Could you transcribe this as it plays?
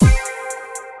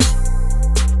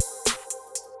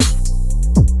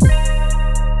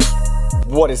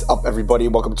What is up, everybody?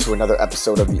 Welcome to another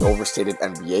episode of the Overstated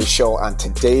NBA Show. On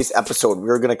today's episode,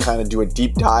 we're going to kind of do a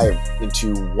deep dive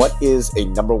into what is a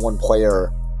number one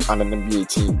player on an NBA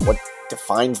team. What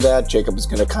defines that? Jacob is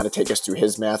going to kind of take us through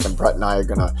his math, and Brett and I are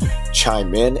going to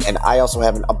chime in. And I also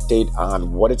have an update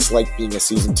on what it's like being a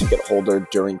season ticket holder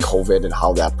during COVID and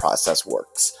how that process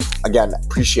works. Again,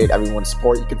 appreciate everyone's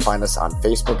support. You can find us on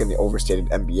Facebook in the Overstated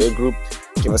NBA group.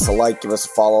 Give us a like, give us a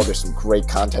follow. There's some great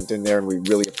content in there, and we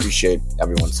really appreciate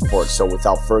everyone's support. So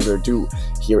without further ado,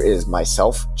 here is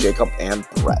myself, Jacob, and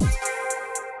Brett.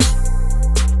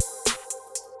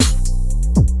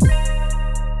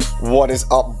 What is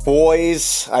up,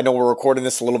 boys? I know we're recording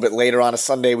this a little bit later on a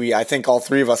Sunday. I think all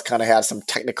three of us kind of had some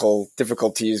technical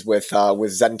difficulties with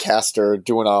Zencastr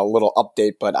doing a little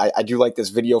update, but I do like this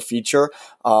video feature.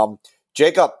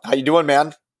 Jacob, how you doing,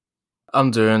 man? I'm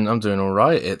doing all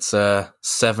right. It's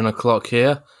 7 o'clock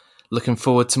here. Looking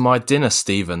forward to my dinner,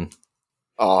 Stephen.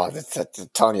 Oh, I'm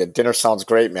telling you, dinner sounds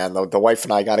great, man. The wife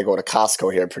and I got to go to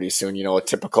Costco here pretty soon. You know, a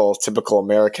typical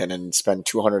American, and spend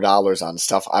 $200 on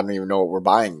stuff. I don't even know what we're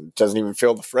buying. It doesn't even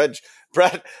fill the fridge.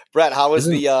 Brett, how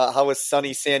is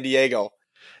sunny San Diego?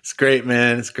 It's great,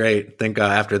 man. It's great. I think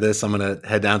after this, I'm gonna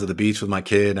head down to the beach with my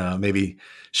kid. Maybe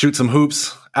shoot some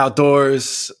hoops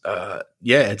outdoors.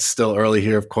 It's still early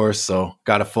here, of course, so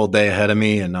got a full day ahead of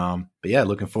me. And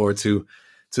looking forward to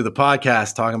the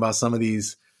podcast, talking about some of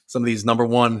these number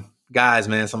one guys,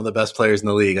 man. Some of the best players in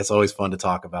the league. That's always fun to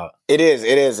talk about. It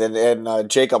is. And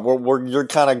Jacob, you're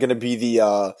kind of going to be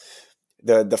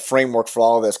the framework for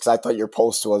all of this, because I thought your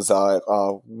post was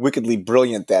wickedly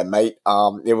brilliant that night.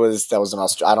 That was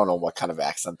an I don't know what kind of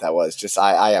accent that was. Just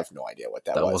I have no idea what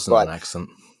that was. That wasn't an accent.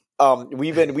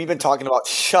 We've been talking about.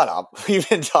 Shut up. We've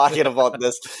been talking about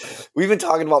this. We've been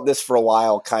talking about this for a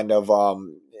while, kind of,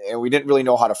 and we didn't really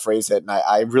know how to phrase it. And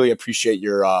I really appreciate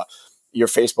your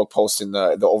Facebook post in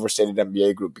the Overstated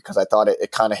NBA group, because I thought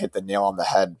it kind of hit the nail on the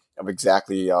head of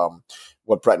exactly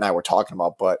what Brett and I were talking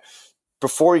about. But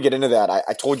before we get into that,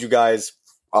 I told you guys,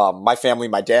 my family,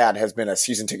 my dad has been a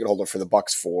season ticket holder for the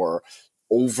Bucks for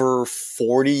over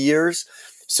 40 years.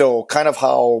 So kind of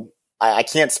how I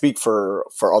can't speak for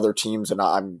other teams, and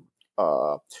I'm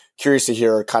curious to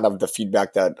hear kind of the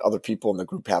feedback that other people in the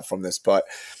group have from this. But,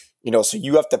 you know, so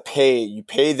you have to pay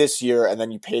this year, and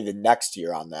then you pay the next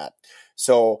year on that.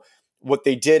 So what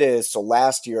they did is,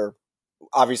 last year,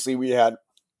 obviously we had,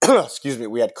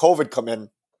 we had COVID come in,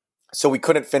 so we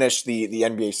couldn't finish the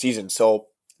NBA season. So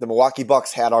the Milwaukee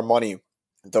Bucks had our money,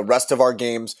 the rest of our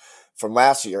games from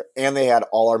last year, and they had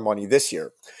all our money this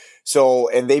year. So,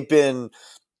 and they've been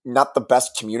not the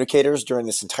best communicators during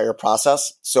this entire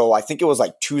process. So I think it was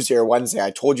like Tuesday or Wednesday, I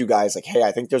told you guys, like, hey,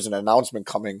 I think there's an announcement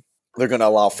coming. They're going to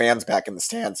allow fans back in the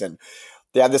stands. And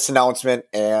they had this announcement,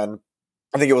 and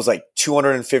I think it was like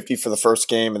 250 for the first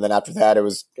game. And then after that, it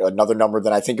was another number.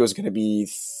 Then I think it was going to be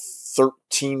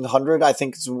 1,300, I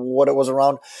think is what it was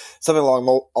around, something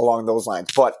along those lines.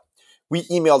 But we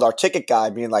emailed our ticket guy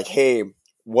being like, hey,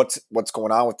 what's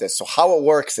going on with this? So how it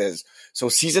works is,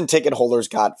 season ticket holders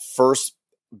got first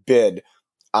bid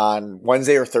on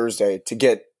Wednesday or Thursday to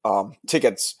get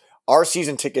tickets. Our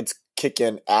season tickets kick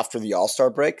in after the All-Star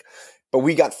break, but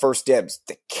we got first dibs.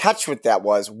 The catch with that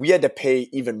was we had to pay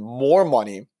even more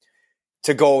money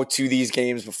to go to these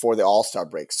games before the All-Star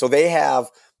break. So they have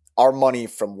our money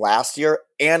from last year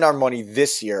and our money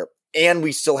this year, and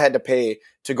we still had to pay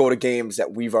to go to games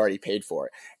that we've already paid for.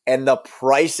 And the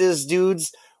prices,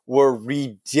 dudes, were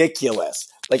ridiculous.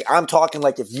 Like, I'm talking,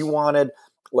 like, if you wanted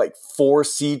like 4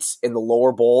 seats in the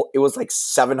lower bowl, it was like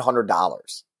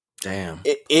 $700. Damn.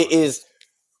 It is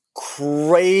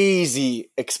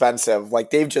crazy expensive. Like,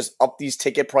 they've just upped these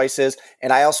ticket prices.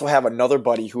 And I also have another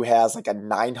buddy who has like a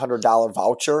 $900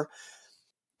 voucher.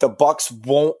 The Bucks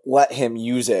won't let him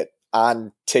use it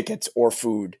on tickets or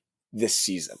food this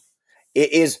season.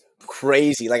 It is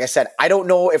crazy. Like I said, I don't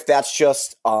know if that's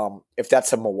just if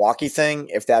that's a Milwaukee thing,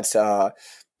 if that's a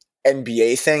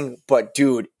NBA thing, but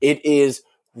dude, it is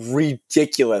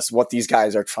ridiculous what these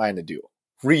guys are trying to do.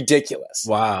 Ridiculous.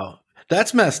 Wow.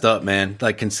 That's messed up, man.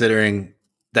 Like, considering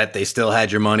that they still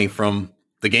had your money from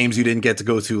the games you didn't get to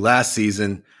go to last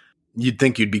season, you'd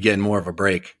think you'd be getting more of a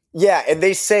break. Yeah, and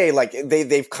they say, like,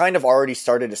 they've kind of already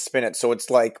started to spin it. So it's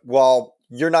like, well,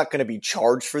 you're not going to be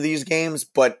charged for these games.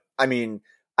 But, I mean,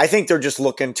 I think they're just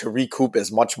looking to recoup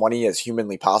as much money as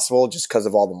humanly possible just because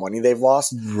of all the money they've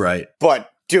lost. Right.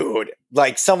 But, dude,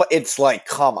 like, it's like,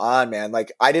 come on, man.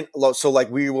 Like, I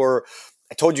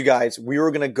told you guys we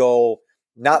were going to go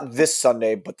not this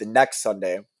Sunday, but the next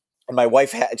Sunday. And my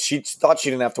wife she thought she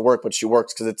didn't have to work, but she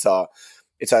works because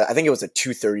I think it was a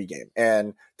 2:30 game,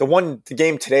 and the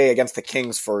game today against the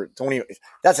Kings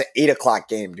that's an 8 o'clock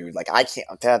game, dude. Like I can't.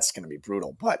 That's gonna be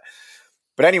brutal. But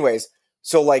anyways,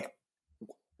 so like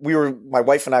my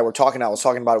wife and I were talking. I was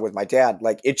talking about it with my dad.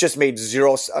 Like it just made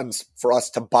zero sense for us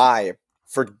to buy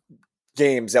for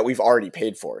games that we've already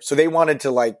paid for. So they wanted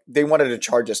to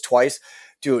charge us twice,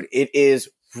 dude. It is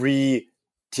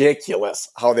ridiculous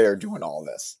how they're doing all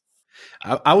this.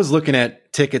 I was looking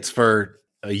at tickets for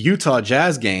a Utah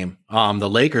Jazz game. The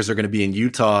Lakers are going to be in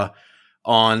Utah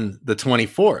on the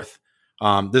 24th,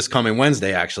 this coming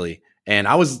Wednesday, actually. And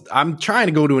I'm trying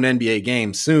to go to an NBA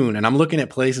game soon, and I'm looking at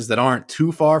places that aren't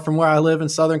too far from where I live in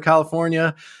Southern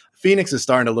California. Phoenix is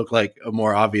starting to look like a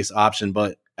more obvious option,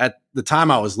 but at the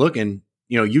time I was looking,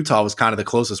 Utah was kind of the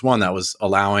closest one that was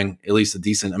allowing at least a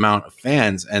decent amount of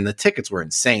fans, and the tickets were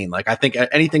insane. Like I think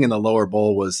anything in the lower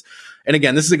bowl was, and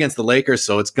again, this is against the Lakers,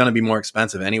 so it's going to be more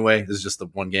expensive anyway. This is just the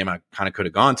one game I kind of could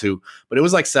have gone to, but it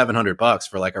was like $700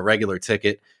 for like a regular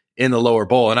ticket in the lower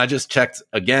bowl. And I just checked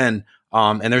again,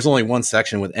 and there's only one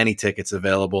section with any tickets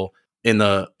available in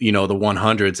the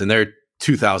 100s, and they're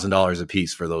 $2,000 a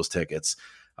piece for those tickets.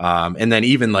 And then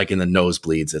even like in the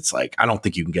nosebleeds, it's like, I don't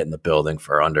think you can get in the building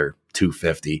for under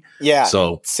 $250. Yeah.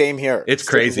 So same here. It's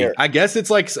crazy. I guess it's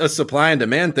like a supply and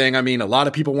demand thing. I mean, a lot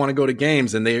of people want to go to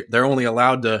games, and they're only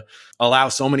allowed to allow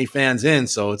so many fans in.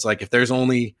 So it's like, if there's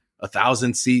only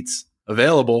 1,000 seats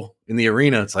available in the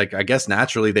arena, it's like, I guess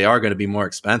naturally they are going to be more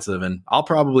expensive, and I'll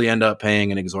probably end up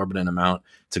paying an exorbitant amount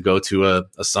to go to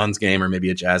a Suns game or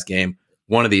maybe a Jazz game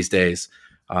one of these days.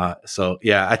 So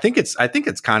yeah, I think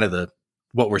it's kind of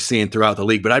what we're seeing throughout the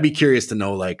league, but I'd be curious to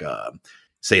know, like,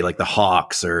 say like the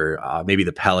Hawks or maybe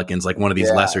the Pelicans, like one of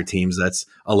these lesser teams that's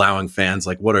allowing fans,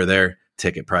 like what are their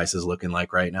ticket prices looking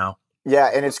like right now?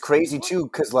 Yeah. And it's crazy too.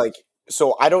 Cause like,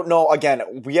 so I don't know,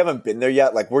 again, we haven't been there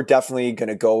yet. Like we're definitely going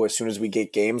to go as soon as we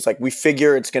get games. Like we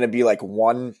figure it's going to be like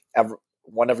one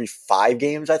every 5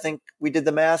 games. I think we did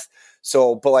the math.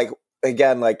 So, but like,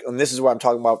 again, like, and this is where I'm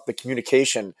talking about, the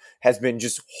communication has been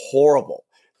just horrible.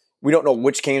 We don't know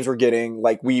which games we're getting.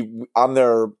 Like we on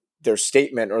their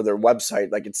statement or their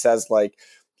website, like it says, like,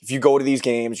 if you go to these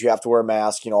games, you have to wear a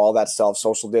mask, all that stuff,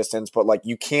 social distance, but like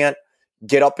you can't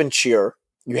get up and cheer.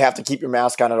 You have to keep your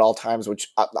mask on at all times, which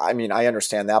I mean, I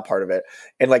understand that part of it.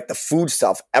 And like the food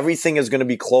stuff, everything is going to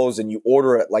be closed, and you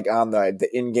order it like on the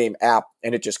in-game app,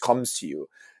 and it just comes to you.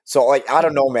 So like, I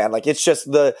don't know, man, like it's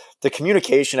just the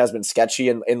communication has been sketchy.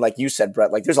 And like you said,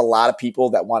 Brett, like there's a lot of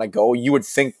people that want to go. You would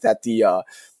think that the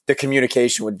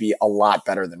communication would be a lot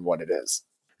better than what it is.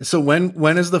 So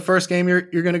when is the first game you're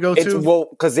going to go to? Well,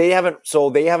 because they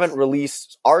haven't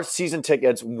released our season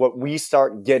tickets. What we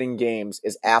start getting games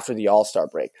is after the All-Star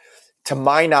break. To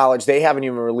my knowledge, they haven't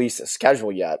even released a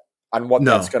schedule yet on what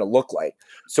that's going to look like.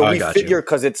 So we figure,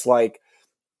 because it's like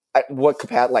at what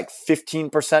capacity, like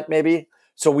 15% maybe.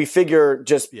 So we figure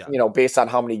just based on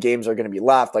how many games are going to be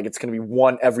left, like it's going to be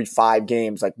one every 5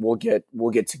 games. Like we'll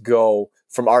get to go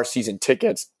from our season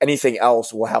tickets. Anything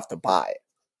else we'll have to buy.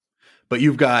 But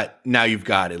you've got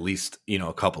at least,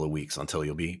 a couple of weeks until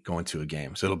you'll be going to a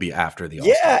game. So it'll be after the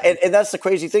All-Star. Yeah, and that's the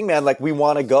crazy thing, man. Like we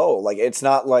want to go. Like it's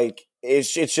not like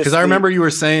it's just because I remember you were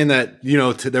saying that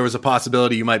there was a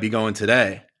possibility you might be going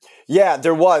today. Yeah,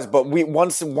 there was, but we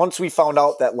once we found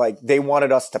out that like they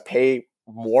wanted us to pay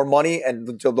more money,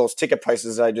 and those ticket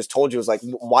prices that I just told you was like,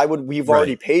 why would we've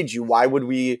already paid you? Why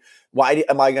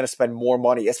am I going to spend more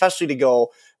money, especially to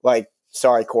go like?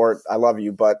 Sorry, Court, I love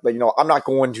you, but I'm not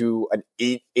going to an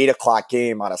 8 o'clock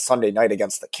game on a Sunday night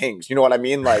against the Kings. You know what I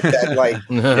mean? Like that, like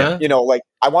like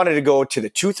I wanted to go to the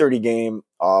 2:30 game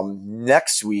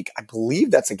next week. I believe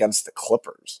that's against the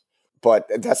Clippers, but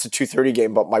that's the 2:30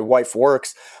 game. But my wife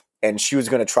works, and she was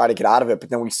going to try to get out of it, but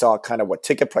then we saw kind of what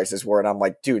ticket prices were, and I'm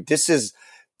like, dude, this is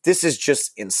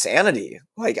just insanity.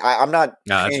 Like I'm not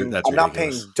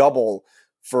paying double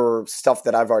for stuff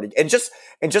that I've already and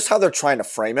just how they're trying to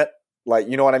frame it. Like,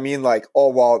 you know what I mean? Like, oh,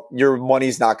 well, your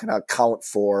money's not going to count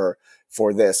for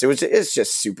this. It's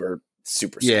just super,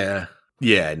 super. Yeah.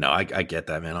 Yeah. No, I get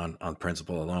that, man, on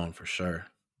principle alone, for sure.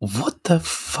 What the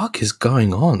fuck is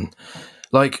going on?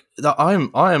 Like, I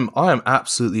am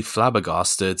absolutely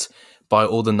flabbergasted by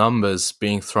all the numbers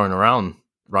being thrown around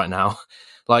right now.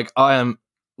 Like, I am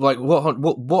like,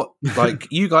 what, like,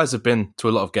 you guys have been to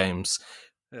a lot of games.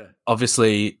 Yeah.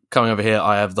 Obviously, coming over here,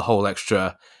 I have the whole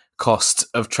extra cost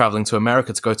of traveling to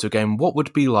America to go to a game. What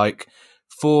would be like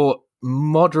for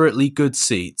moderately good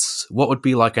seats? What would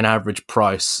be like an average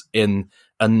price in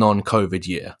a non-COVID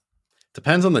year?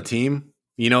 Depends on the team.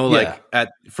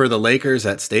 For the Lakers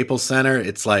at Staples Center,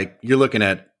 it's like you're looking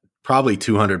at probably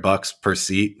 $200 per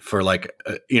seat for like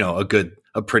a good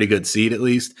a pretty good seat, at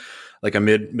least like a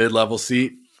mid-level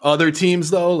seat. Other teams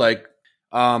though, like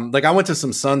I went to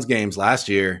some Suns games last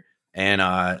year, and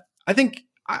I think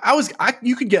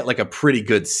you could get like a pretty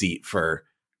good seat for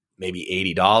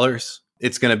maybe $80.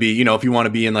 It's going to be, if you want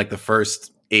to be in like the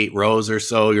first 8 rows or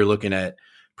so, you're looking at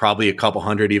probably a couple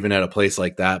hundred even at a place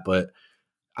like that. But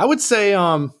I would say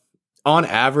on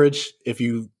average,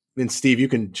 and Steve, you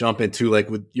can jump into like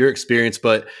with your experience,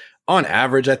 but on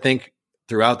average, I think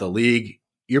throughout the league,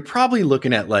 you're probably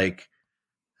looking at like,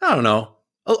 I don't know,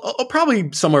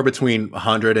 probably somewhere between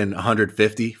 100 and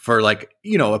 150 for like,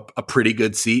 a pretty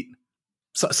good seat.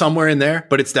 Somewhere in there,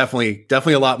 but it's definitely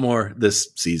a lot more this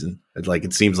season.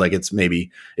 It seems like it's maybe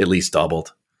at least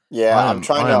doubled. Yeah, I'm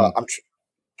trying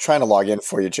to log in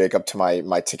for you, Jacob, to my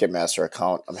Ticketmaster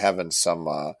account. I'm having some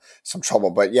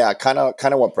trouble, but yeah, kind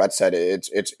of what Brett said.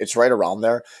 It's right around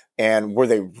there. And were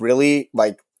they really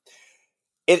like?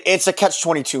 It's a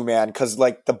catch-22, man, because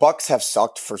like the Bucks have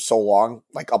sucked for so long,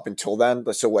 like up until then.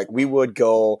 But so like we would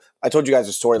go. I told you guys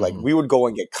a story. Like we would go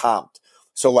and get comped.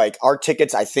 So like our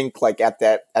tickets, I think like at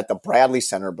the Bradley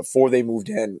Center before they moved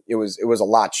in, it was a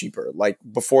lot cheaper. Like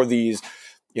before these,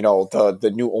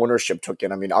 the new ownership took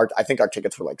in. I mean, I think our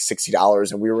tickets were like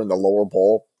 $60, and we were in the lower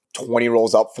bowl, 20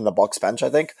 rows up from the Bucks bench, I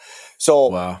think. So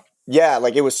wow. Yeah,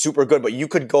 like it was super good. But you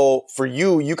could go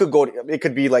it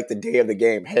could be like the day of the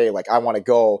game. Hey, like I want to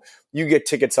go. You get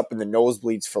tickets up in the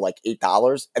nosebleeds for like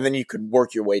 $8, and then you could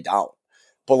work your way down.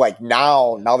 But like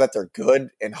now that they're good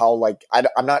and how like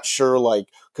I'm not sure like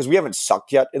because we haven't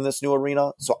sucked yet in this new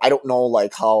arena, so I don't know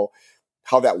like how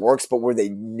that works. But where they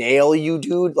nail you,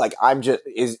 dude, like I'm just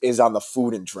is on the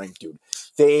food and drink, dude.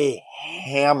 They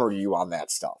hammer you on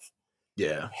that stuff.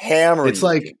 Yeah, hammer. It's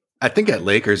like dude. I think at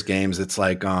Lakers games, it's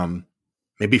like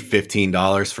maybe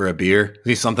 $15 for a beer,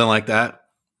 something like that.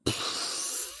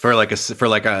 For like a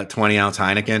 20-ounce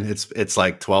Heineken, it's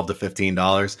like $12 to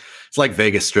 $15. It's like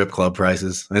Vegas strip club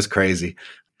prices. It's crazy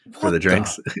for the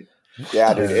drinks.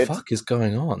 Yeah, dude. What the fuck is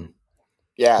going on?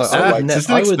 Yeah, it's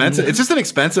just an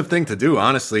expensive thing to do,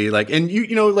 honestly. Like, and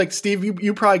like Steve,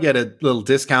 you probably get a little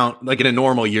discount like in a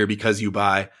normal year because you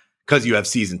have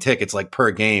season tickets. Like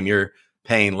per game, you're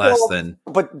paying less than.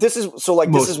 But this is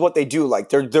this is what they do. Like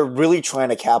they're really trying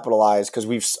to capitalize because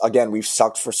we've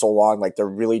sucked for so long. Like they're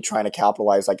really trying to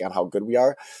capitalize like on how good we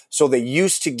are. So they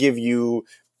used to give you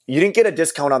didn't get a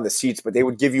discount on the seats, but they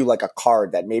would give you like a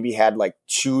card that maybe had like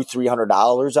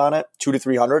 $200-$300 on it, $200 to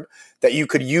 $300 that you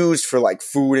could use for like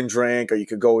food and drink, or you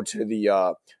could go to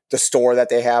the store that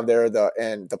they have there,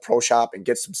 the pro shop, and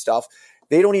get some stuff.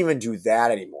 They don't even do that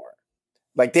anymore.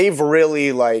 Like they've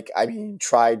really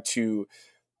tried to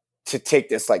take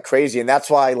this like crazy. And that's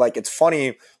why like it's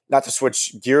funny, not to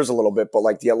switch gears a little bit, but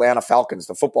like the Atlanta Falcons,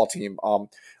 the football team,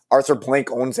 Arthur Blank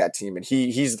owns that team, and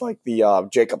he's like the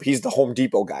Jacob, he's the Home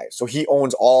Depot guy. So he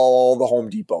owns all the Home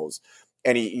Depots,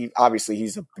 and he obviously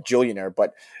he's a bajillionaire,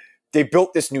 but they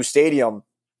built this new stadium.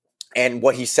 And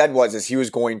what he said is he was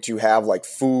going to have like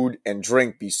food and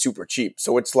drink be super cheap.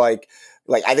 So it's like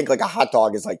I think like a hot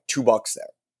dog is like $2 there.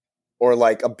 Or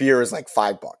like a beer is like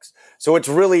 $5. So it's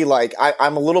really like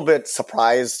I'm a little bit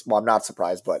surprised. Well, I'm not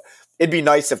surprised, but it'd be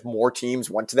nice if more teams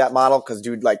went to that model. Because,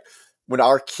 dude, like when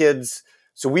our kids,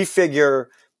 so we figure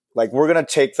like we're gonna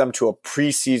take them to a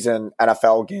preseason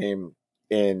NFL game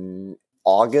in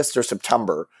August or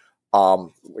September.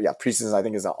 Preseason I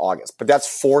think is in August, but that's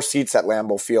 4 seats at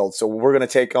Lambeau Field. So we're gonna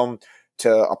take them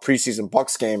to a preseason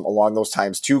Bucks game along those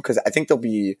times too, because I think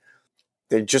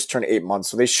they just turned 8 months.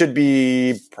 So they should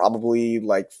be probably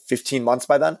like 15 months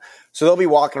by then. So they'll be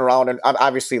walking around, and I'm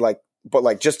obviously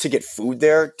but just to get food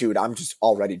there, dude, I'm just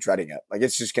already dreading it. Like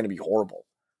it's just going to be horrible.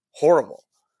 Horrible.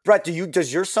 Brett,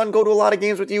 does your son go to a lot of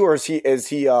games with you, or is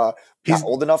he not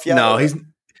old enough yet? No,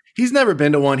 he's never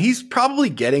been to one. He's probably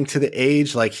getting to the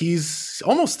age, like he's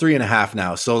almost 3.5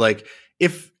 now. So like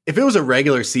if it was a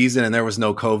regular season and there was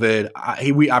no COVID,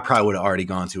 I probably would have already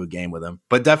gone to a game with him,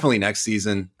 but definitely next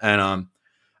season. And,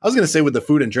 I was going to say with the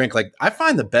food and drink, like I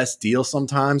find the best deal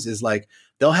sometimes is like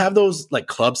they'll have those like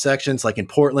club sections. Like in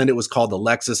Portland, it was called the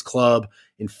Lexus Club.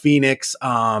 In Phoenix,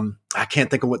 I can't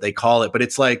think of what they call it, but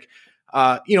it's like,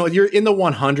 you're in the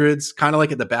 100s, kind of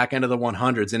like at the back end of the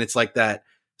 100s. And it's like that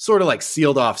sort of like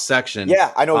sealed off section.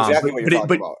 Yeah, I know exactly what you're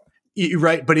talking about. You're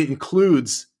right. But it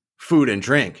includes food and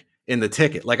drink in the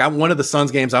ticket. Like one of the Suns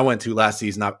games I went to last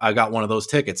season, I got one of those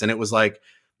tickets, and it was like,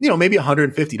 maybe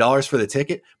 $150 for the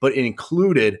ticket, but it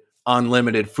included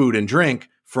unlimited food and drink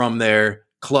from their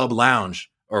club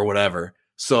lounge or whatever.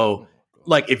 So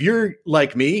like if you're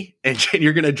like me and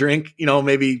you're going to drink,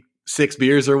 maybe 6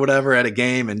 beers or whatever at a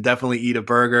game, and definitely eat a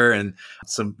burger and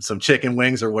some chicken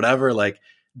wings or whatever, like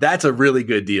that's a really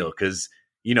good deal. Cause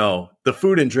the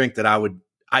food and drink that I would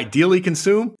ideally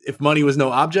consume if money was no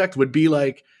object could be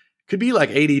like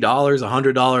 $80,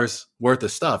 $100 worth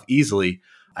of stuff easily.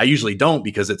 I usually don't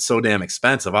because it's so damn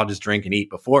expensive. I'll just drink and eat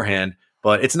beforehand.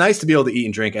 But it's nice to be able to eat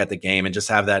and drink at the game and just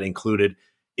have that included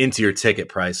into your ticket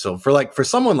price. So for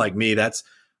someone like me,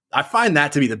 I find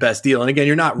that to be the best deal. And again,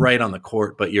 you're not right on the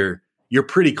court, but you're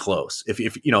pretty close. If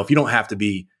you don't have to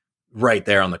be right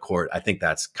there on the court, I think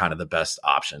that's kind of the best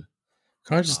option.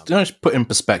 Can I just put in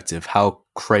perspective how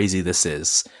crazy this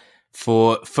is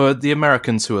for the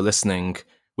Americans who are listening,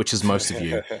 which is most of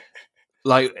you,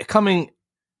 like coming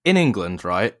in England,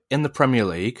 right, in the Premier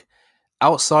League,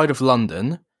 outside of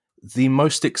London, the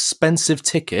most expensive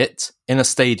ticket in a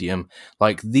stadium,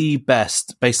 like the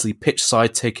best, basically pitch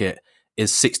side ticket,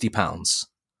 is £60.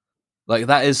 Like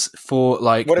that is for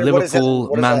like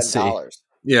Liverpool, Man City.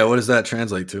 Yeah, what does that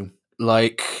translate to?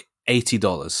 Like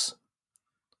 $80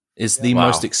 is the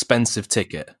most expensive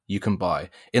ticket you can buy.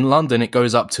 In London, it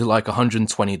goes up to like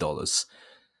 $120.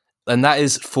 And that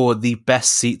is for the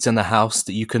best seats in the house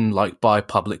that you can like buy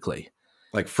publicly.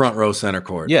 Like front row center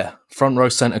court. Yeah, front row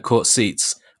center court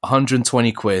seats,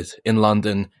 120 quid in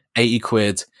London, 80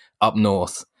 quid up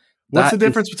north. What's the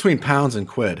difference between pounds and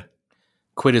quid?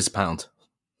 Quid is pound.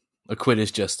 A quid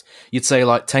is just, you'd say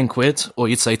like 10 quid or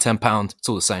you'd say £10. It's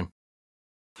all the same.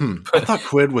 I thought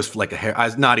quid was like I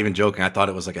was not even joking. I thought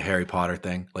it was like a Harry Potter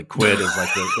thing. Like quid is like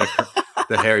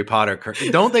the Harry Potter.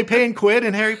 Don't they pay in quid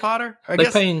in Harry Potter?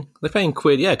 They're paying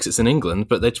quid, yeah, because it's in England.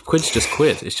 But quid's just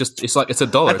quid. It's a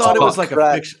dollar. I thought it was like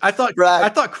a fiction. I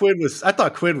thought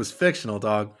quid was fictional,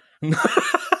 dog. No,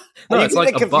 it's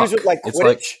like confused with like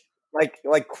Quidditch,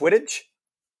 like Quidditch.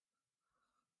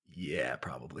 Yeah,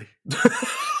 probably.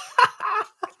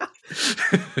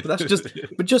 That's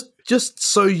just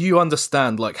so you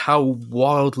understand like how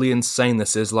wildly insane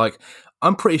this is. Like,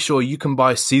 I'm pretty sure you can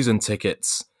buy season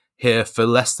tickets here for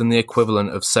less than the equivalent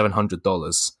of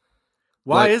 $700.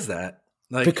 Why is that?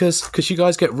 Like, because you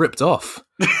guys get ripped off.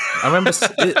 I remember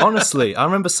honestly, I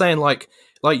remember saying like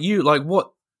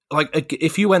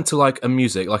if you went to like a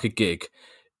music, like a gig,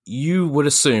 you would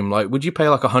assume like, would you pay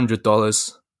like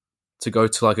 $100 to go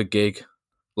to like a gig?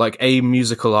 Like a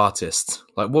musical artist,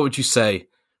 like what would you say?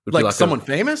 Would like be like someone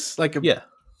famous, like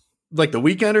like The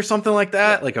Weeknd or something like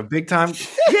that, like a big time.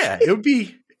 Yeah, it would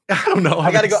be. I don't know. I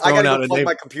gotta go plug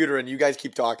my computer, and you guys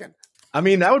keep talking. I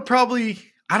mean, that would probably.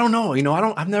 I don't know.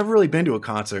 I've never really been to a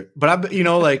concert, but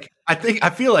I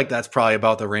feel like that's probably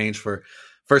about the range for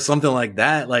something like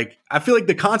that. Like I feel like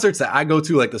the concerts that I go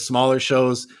to, like the smaller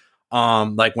shows.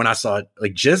 Like when I saw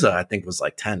like Jizza, I think was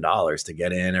like $10 to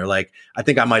get in, or like I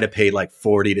think I might have paid like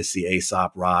 $40 to see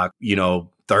Aesop Rock, $30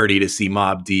 to see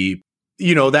Mobb Deep.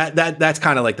 That's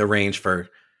kind of like the range for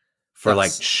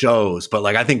like shows, but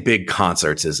like I think big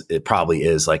concerts it probably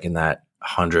is like in that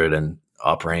 100 and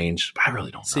up range. But I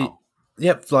really don't know.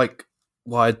 Yep, like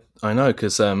why I know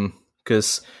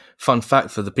because fun fact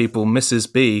for the people,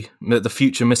 Mrs. B, the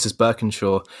future Mrs.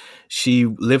 Birkinshaw, she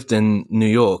lived in New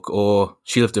York, or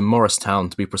she lived in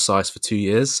Morristown to be precise, for 2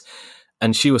 years.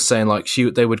 And she was saying like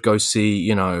they would go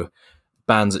see,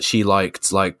 bands that she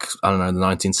liked, like, I don't know, the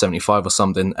 1975 or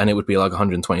something, and it would be like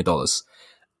 $120.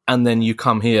 And then you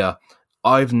come here,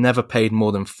 I've never paid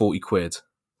more than 40 quid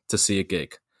to see a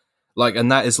gig. Like,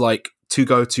 and that is like to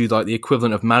go to like the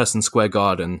equivalent of Madison Square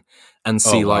Garden and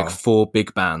see like 4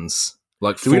 big bands.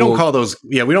 Like we don't call those.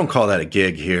 Yeah, we don't call that a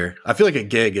gig here. I feel like a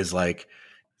gig is like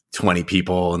 20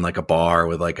 people in like a bar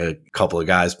with like a couple of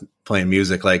guys playing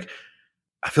music. Like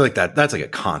I feel like that's like a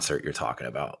concert you're talking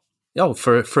about. Oh,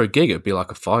 for a gig, it'd be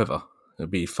like a $5. It'd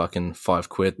be fucking 5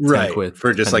 quid, 10 right? Quid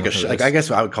For just like a show. Like I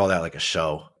guess I would call that like a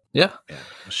show. Yeah.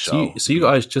 A show. So you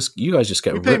guys just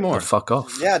get ripped the fuck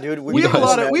off. Yeah, dude. We have a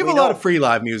lot of free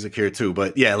live music here too,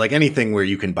 but yeah, like anything where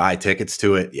you can buy tickets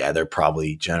to it, yeah, they're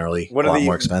probably generally a lot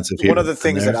more expensive here. One of the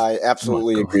things that I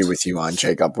absolutely agree with you on,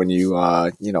 Jacob, when you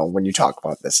when you talk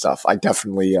about this stuff, I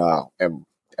definitely am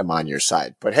on your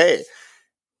side. But hey,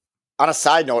 on a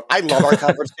side note, I love our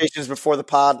conversations before the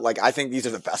pod. Like, I think these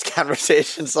are the best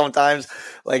conversations sometimes.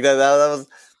 Like that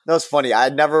was funny. I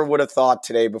never would have thought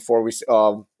today before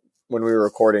when we were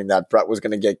recording that Brett was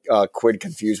going to get Quid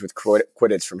confused with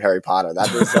Quidditch from Harry Potter.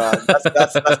 That was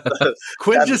that's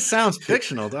Quid just sounds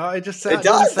fictional, though. It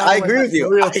does. I agree with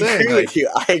you.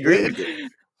 I agree with you.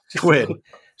 Quid,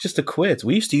 just a quid.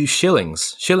 We used to use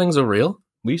shillings. Shillings are real.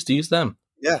 We used to use them.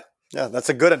 Yeah, that's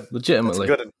a good one. Legitimately,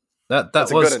 that's a good one.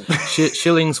 That was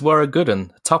shillings were a good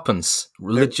one. Tuppence,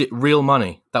 legit, real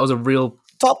money. That was a real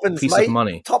piece of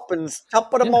money. Tuppence,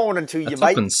 top of the morning to you,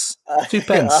 mate. Tuppence, 2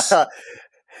 pence.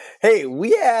 Hey,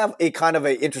 we have a kind of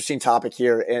an interesting topic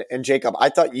here, and Jacob, I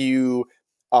thought you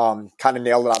kind of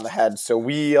nailed it on the head. So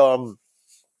we,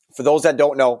 for those that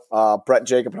don't know, Brett,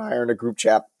 Jacob, and I are in a group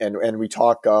chat, and we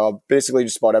talk basically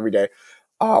just about every day.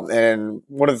 And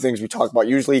one of the things we talk about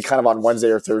usually kind of on Wednesday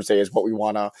or Thursday is what we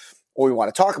want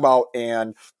to talk about.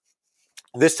 And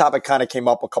this topic kind of came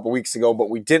up a couple weeks ago, but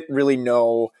we didn't really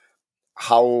know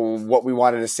what we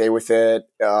wanted to say with it,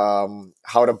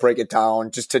 how to break it down,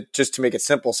 just to make it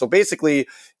simple. So basically,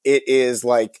 it is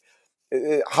like,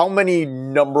 how many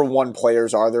number one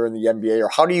players are there in the NBA, or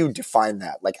how do you define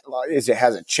that? Like,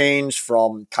 has it changed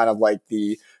from kind of like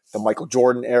the Michael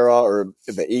Jordan era or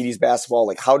the 80s basketball?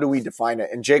 Like, how do we define it?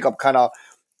 And Jacob, kind of,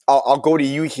 I'll go to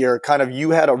you here. Kind of,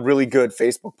 you had a really good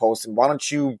Facebook post, and why don't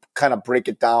you kind of break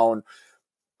it down?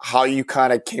 How you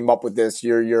kind of came up with this?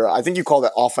 I think you called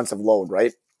it offensive load,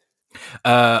 right?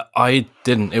 I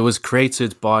didn't. It was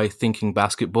created by Thinking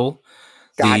Basketball,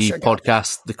 the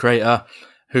podcast, the creator,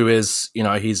 who is,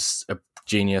 he's a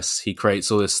genius. He creates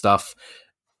all this stuff.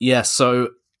 Yeah, so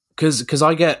because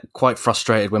I get quite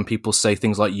frustrated when people say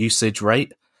things like usage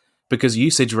rate, because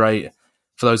usage rate,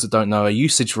 for those that don't know, a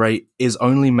usage rate is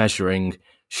only measuring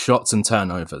shots and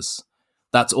turnovers.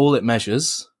 That's all it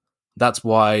measures. That's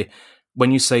why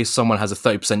when you say someone has a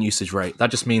 30% usage rate,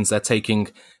 that just means they're taking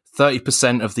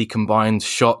 30% of the combined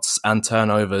shots and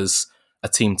turnovers a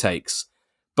team takes.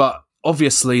 But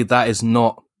obviously, that is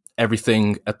not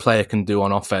everything a player can do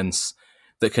on offense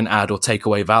that can add or take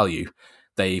away value.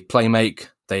 They play make,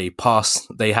 they pass,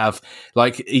 they have,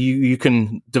 like, you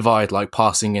can divide like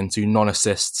passing into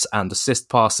non-assists and assist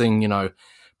passing,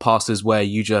 passes where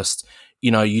you just,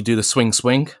 you do the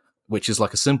swing, which is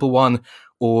like a simple one,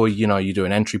 or, you do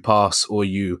an entry pass, or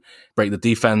you break the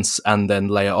defense and then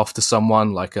lay it off to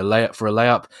someone, like a layup for a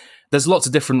layup. There's lots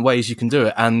of different ways you can do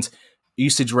it, and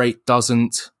usage rate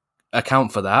doesn't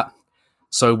account for that.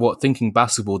 So what Thinking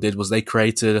Basketball did was they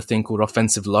created a thing called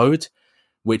offensive load,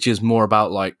 which is more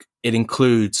about, like, it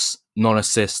includes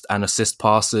non-assist and assist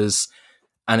passes,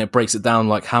 and it breaks it down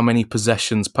like how many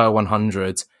possessions per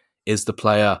 100 is the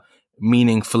player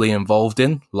meaningfully involved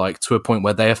in, like to a point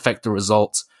where they affect the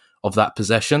result of that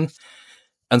possession.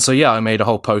 And so, yeah, I made a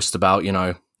whole post about,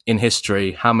 in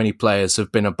history, how many players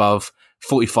have been above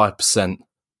 45%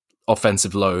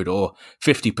 offensive load, or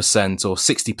 50% or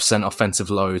 60%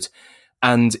 offensive load.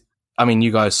 And I mean,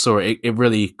 you guys saw it. It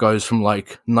really goes from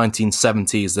like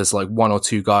 1970s. There's like one or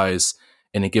two guys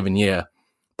in a given year.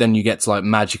 Then you get to like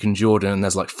Magic and Jordan, and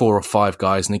there's like 4 or 5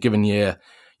 guys in a given year.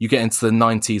 You get into the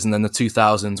 90s and then the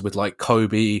 2000s with like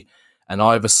Kobe and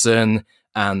Iverson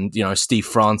and, Steve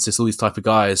Francis, all these type of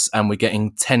guys. And we're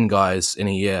getting 10 guys in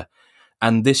a year.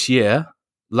 And this year,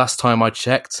 last time I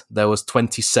checked, there was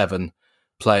 27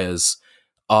 players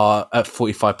are at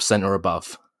 45% or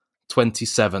above.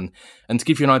 27. And to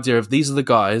give you an idea of, these are the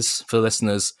guys, for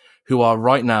listeners, who are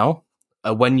right now,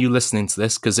 when you're listening to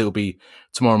this, because it will be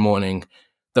tomorrow morning,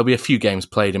 there'll be a few games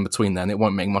played in between then. It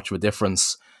won't make much of a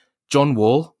difference. John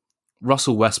Wall,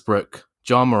 Russell Westbrook,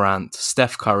 Ja Morant,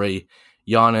 Steph Curry,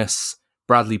 Giannis,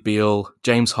 Bradley Beal,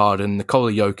 James Harden,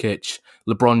 Nikola Jokic,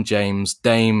 LeBron James,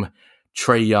 Dame,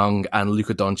 Trae Young, and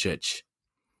Luka Doncic.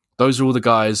 Those are all the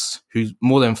guys who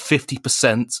more than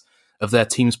 50% of their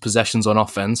team's possessions on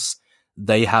offense,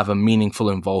 they have a meaningful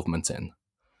involvement in,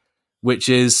 which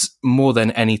is more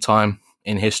than any time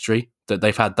in history that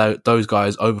they've had those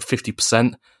guys over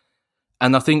 50%.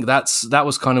 And I think that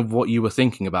was kind of what you were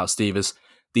thinking about, Steve, is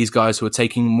these guys who are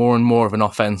taking more and more of an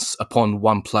offense upon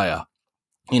one player.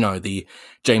 The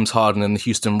James Harden and the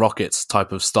Houston Rockets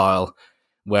type of style,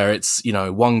 where it's,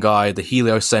 one guy, the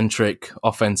heliocentric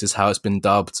offense is how it's been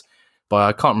dubbed by,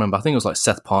 I can't remember, I think it was like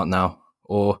Seth Partnow,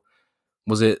 or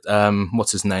was it,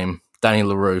 what's his name? Danny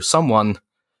LaRue. One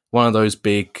of those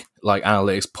big like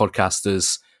analytics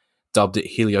podcasters dubbed it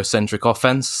heliocentric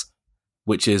offense,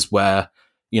 which is where,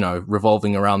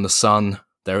 revolving around the sun,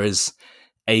 there is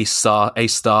a star,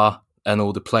 and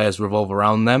all the players revolve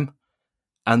around them.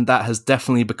 And that has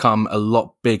definitely become a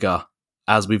lot bigger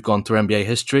as we've gone through NBA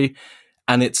history.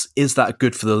 And is that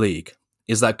good for the league?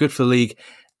 Is that good for the league?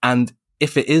 And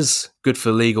if it is good for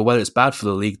the league, or whether it's bad for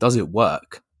the league, does it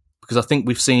work? Because I think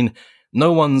we've seen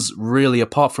no one's really,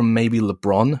 apart from maybe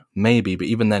LeBron, but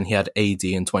even then he had AD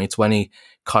in 2020,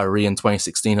 Kyrie in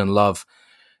 2016, and Love.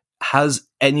 Has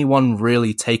anyone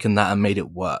really taken that and made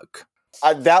it work?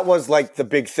 That was like the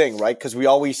big thing, right? Because we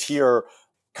always hear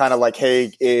kind of like,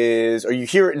 hey, or you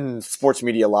hear it in sports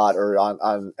media a lot, or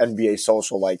on NBA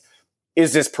social, like,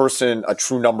 is this person a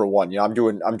true number one? I'm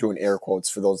doing air quotes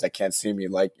for those that can't see me.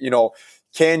 Like,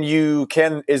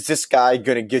 is this guy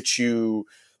going to get you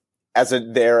as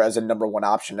a number one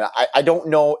option. I don't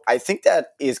know. I think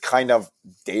that is kind of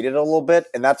dated a little bit,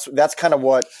 and that's kind of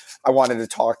what I wanted to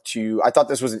talk to. I thought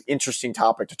this was an interesting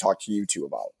topic to talk to you two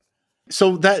about.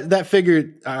 So that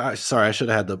figure, sorry, I should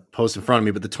have had the post in front of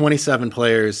me, but the 27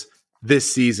 players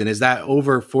this season, is that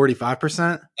over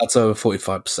 45%? That's over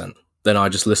 45%. Then I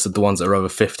just listed the ones that are over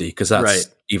 50 because that's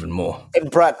even more. And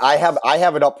Brett, I have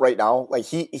it up right now. Like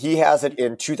he has it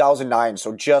in 2009.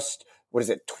 So just,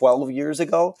 12 years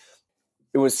ago?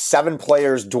 It was 7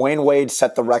 players. Dwayne Wade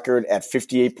set the record at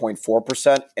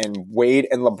 58.4%, and Wade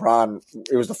and LeBron,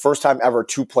 it was the first time ever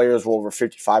 2 players were over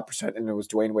 55%, and it was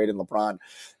Dwayne Wade and LeBron.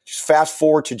 Just fast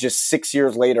forward to just 6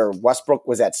 years later, Westbrook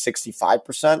was at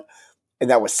 65%, and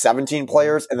that was 17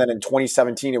 players. And then in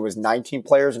 2017, it was 19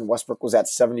 players, and Westbrook was at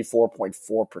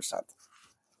 74.4%.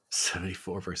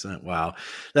 74%. Wow.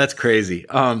 That's crazy.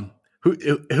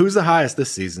 Who's the highest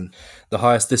this season? The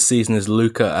highest this season is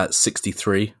Luka at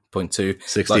 63.2.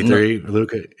 63,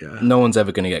 Luka. Yeah. No one's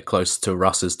ever going to get close to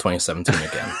Russ's 2017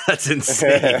 again. That's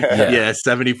insane. Yeah,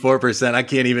 74%. I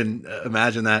can't even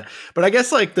imagine that. But I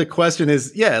guess like the question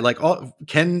is,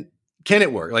 can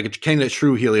it work? Like, can a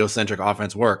true heliocentric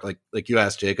offense work? Like you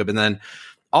asked, Jacob. And then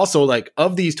also, like,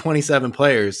 of these 27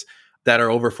 players that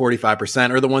are over 45%,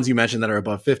 or the ones you mentioned that are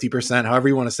above 50%, however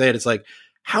you want to say it, it's like,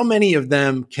 how many of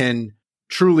them can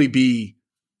truly be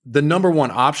the number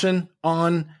one option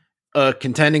on a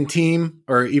contending team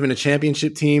or even a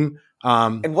championship team?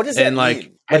 And what does that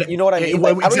mean? You know what I mean?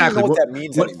 Like, exactly. I don't even know what that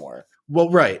means anymore. Well,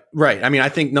 right. I mean, I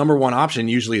think number one option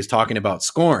usually is talking about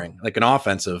scoring, like an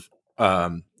offensive,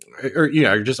 or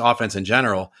just offense in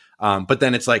general. But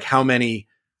then it's like, how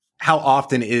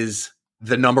often is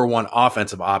the number one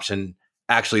offensive option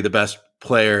actually the best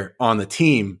player on the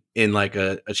team in like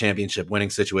a championship winning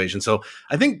situation? So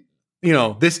I think,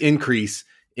 this increase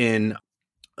in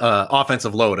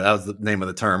offensive load, that was the name of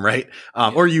the term, right?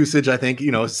 Or usage, I think,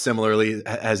 similarly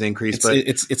has increased.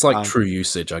 It's like true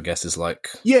usage, I guess, is like.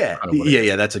 Yeah.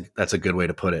 That's a good way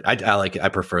to put it. I like it. I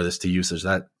prefer this to usage.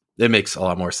 That it makes a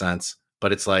lot more sense.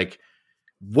 But it's like,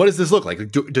 what does this look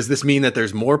like? Does this mean that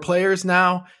there's more players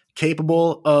now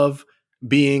capable of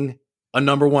being a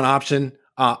number one option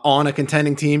on a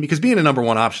contending team? Because being a number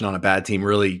one option on a bad team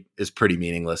really is pretty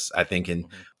meaningless, I think, in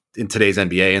today's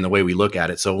NBA and the way we look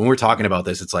at it. So when we're talking about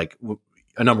this, it's like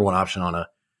a number one option on a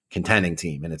contending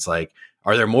team. And it's like,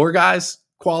 are there more guys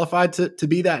qualified to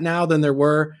be that now than there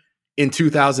were in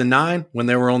 2009 when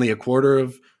there were only a quarter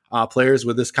of players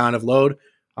with this kind of load?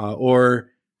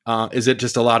 Or is it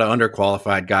just a lot of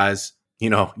underqualified guys,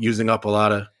 using up a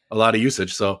lot of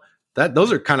usage? So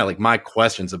those are kind of like my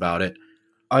questions about it.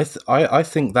 I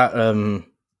think that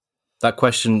that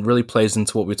question really plays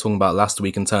into what we were talking about last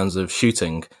week in terms of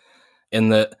shooting. In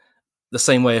the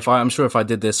same way, I'm sure if I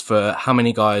did this for how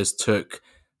many guys took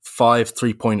 5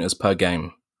 3-pointers per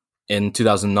game in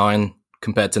 2009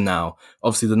 compared to now,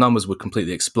 obviously the numbers would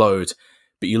completely explode.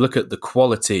 But you look at the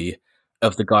quality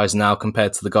of the guys now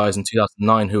compared to the guys in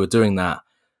 2009 who are doing that.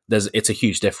 It's a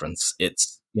huge difference.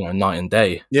 It's night and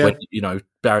day. Yeah. When,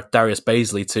 Darius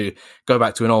Bazley, to go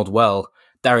back to an old well,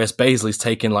 Darius Bazley's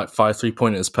taking like 5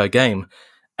 3-pointers per game.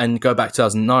 And go back to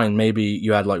 2009, maybe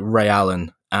you had like Ray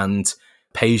Allen and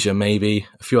Peja, maybe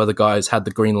a few other guys had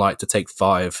the green light to take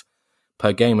 5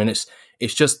 per game. And it's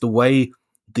just the way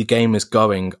the game is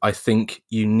going. I think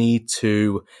you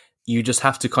just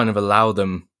have to kind of allow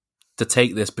them to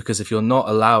take this, because if you're not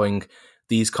allowing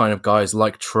these kind of guys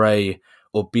like Trey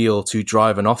or Beal to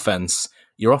drive an offense,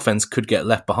 your offense could get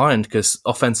left behind because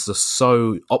offenses are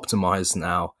so optimized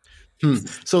now.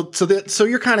 So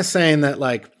you're kind of saying that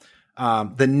like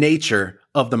the nature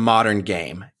of the modern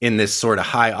game in this sort of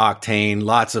high octane,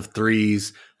 lots of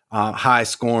threes, high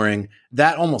scoring,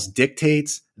 that almost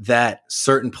dictates that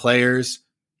certain players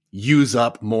use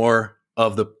up more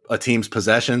of a team's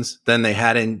possessions than they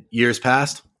had in years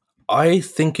past? I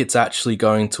think it's actually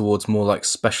going towards more like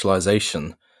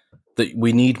specialization, that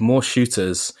we need more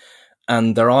shooters.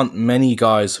 And there aren't many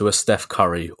guys who are Steph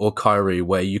Curry or Kyrie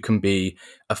where you can be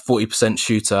a 40%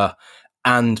 shooter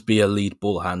and be a lead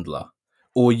ball handler.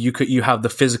 Or you have the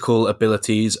physical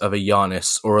abilities of a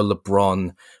Giannis or a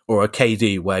LeBron or a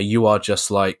KD where you are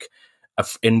just like,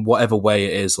 in whatever way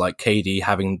it is, like KD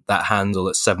having that handle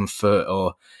at 7 foot,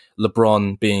 or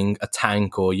LeBron being a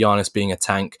tank, or Giannis being a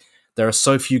tank. There are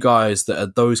so few guys that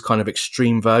are those kind of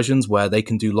extreme versions where they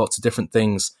can do lots of different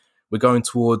things. We're going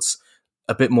towards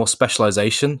a bit more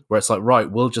specialization where it's like, right,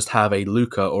 we'll just have a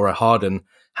Luka or a Harden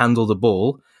handle the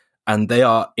ball, and they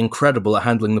are incredible at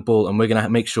handling the ball, and we're going to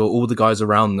make sure all the guys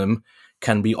around them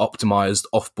can be optimized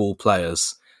off-ball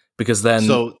players, because then...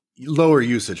 So lower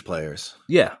usage players.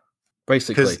 Yeah,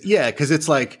 basically. Because it's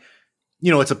like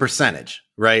it's a percentage,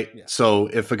 right? Yeah. So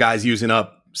if a guy's using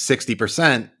up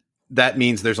 60%, that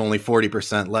means there's only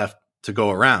 40% left to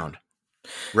go around,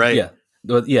 right? Yeah.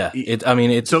 But yeah,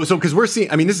 it's so because we're seeing,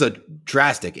 this is a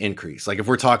drastic increase. Like if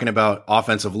we're talking about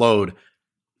offensive load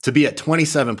to be at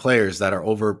 27 players that are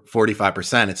over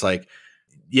 45%, it's like,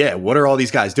 yeah, what are all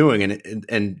these guys doing?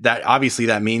 And that obviously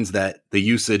that means that the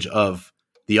usage of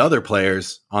the other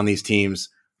players on these teams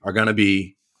are going to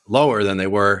be lower than they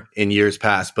were in years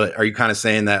past. But are you kind of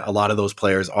saying that a lot of those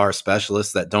players are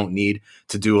specialists that don't need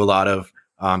to do a lot of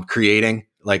creating,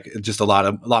 like just a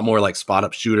lot more like spot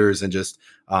up shooters and just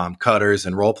cutters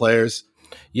and role players?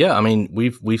 Yeah,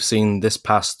 we've seen this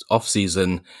past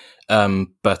offseason,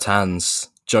 Bertans,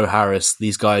 Joe Harris,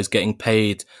 these guys getting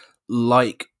paid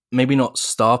like maybe not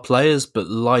star players, but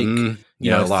like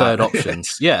third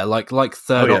options. Yeah, like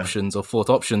third options or fourth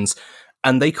options.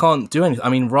 And they can't do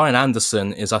anything. Ryan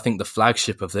Anderson is, I think, the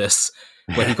flagship of this,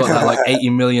 where he got that like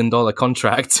 $80 million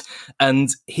contract, and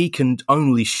he can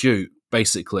only shoot,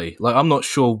 basically. Like, I'm not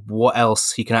sure what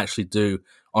else he can actually do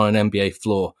on an NBA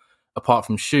floor apart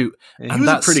from shoot. And he was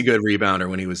a pretty good rebounder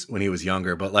when he was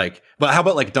younger, but how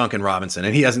about like Duncan Robinson?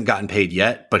 And he hasn't gotten paid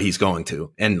yet, but he's going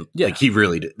to. And like he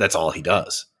really, that's all he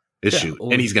does is shoot,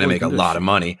 and he's going to make a lot of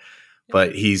money.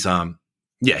 But he's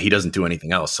he doesn't do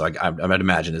anything else. So I would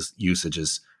imagine his usage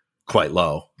is quite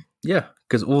low. Yeah,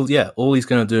 because all he's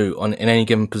going to do in any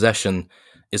given possession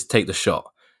is take the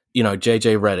shot.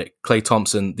 JJ Redick, Klay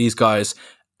Thompson, these guys,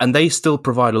 and they still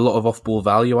provide a lot of off-ball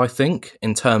value, I think,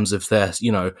 in terms of their,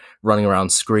 running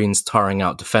around screens, tiring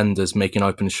out defenders, making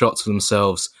open shots for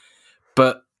themselves.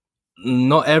 But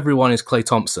not everyone is Klay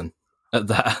Thompson at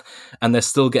that, and they're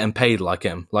still getting paid like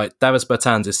him. Like Davis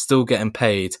Bertans is still getting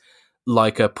paid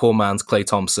like a poor man's Klay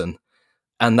Thompson,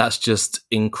 and that's just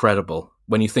incredible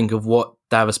when you think of what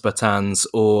Davis Bertans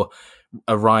or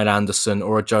a Ryan Anderson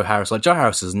or a Joe Harris. Like Joe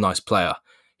Harris is a nice player.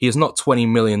 He is not $20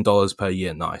 million per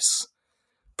year nice,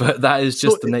 but that is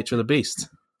just the nature of the beast.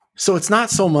 So it's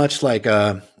not so much like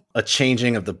a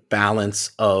changing of the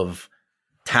balance of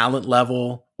talent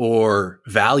level or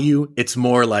value. It's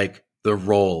more like the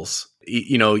roles.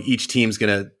 Each team's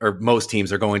or most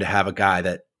teams are going to have a guy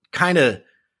that kind of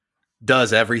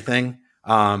does everything,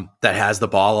 that has the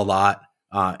ball a lot.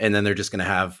 And then they're just going to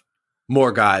have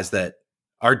more guys that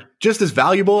are just as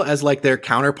valuable as like their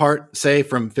counterpart, say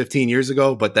from 15 years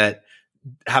ago, but that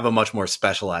have a much more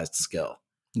specialized skill.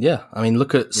 Yeah.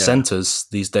 Look at centers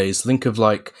these days. Think of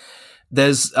I think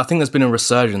there's been a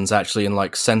resurgence actually in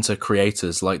like center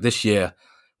creators. Like this year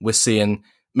we're seeing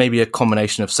maybe a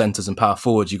combination of centers and power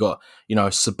forwards. You got,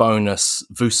 Sabonis,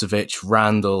 Vucevic,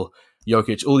 Randall,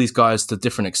 Jokic, all these guys to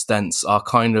different extents are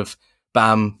kind of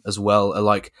Bam as well, are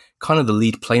like kind of the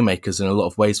lead playmakers in a lot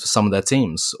of ways for some of their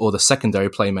teams, or the secondary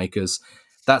playmakers.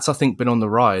 That's, I think, been on the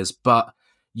rise. But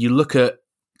you look at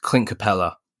Clint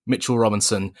Capella, Mitchell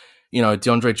Robinson,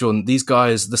 DeAndre Jordan, these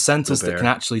guys, the centers that can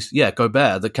actually,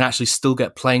 Gobert, that can actually still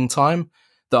get playing time,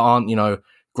 that aren't,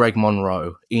 Greg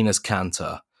Monroe, Enes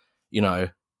Kanter,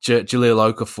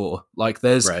 Jahlil Okafor. Like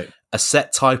there's a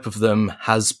set type of them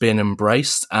has been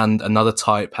embraced, and another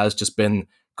type has just been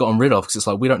gotten rid of because it's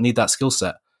like we don't need that skill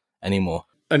set anymore.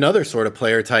 Another sort of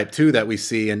player type too that we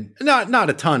see, and not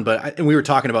a ton, but and we were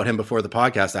talking about him before the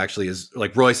podcast actually, is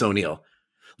like Royce O'Neal,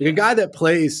 like a guy that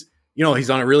plays. He's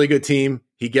on a really good team.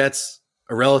 He gets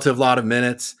a relative lot of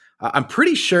minutes. I'm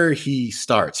pretty sure he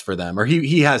starts for them, or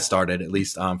he has started at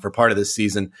least for part of this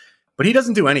season, but he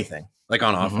doesn't do anything like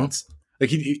on offense.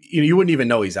 Like you wouldn't even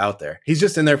know he's out there. He's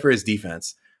just in there for his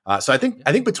defense. So I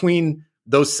think between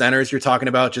those centers you're talking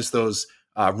about, just those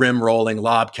rim rolling,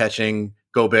 lob catching,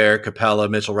 Gobert, Capella,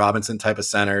 Mitchell Robinson type of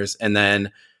centers, and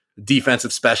then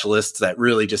defensive specialists that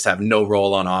really just have no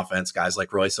role on offense, guys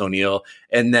like Royce O'Neal,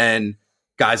 and then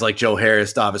guys like Joe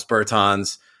Harris, Davis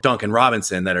Bertans, Duncan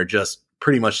Robinson that are just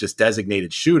pretty much just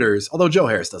designated shooters, although Joe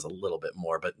Harris does a little bit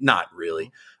more, but not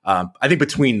really. I think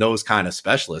between those kind of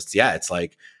specialists, it's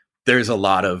like there's a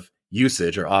lot of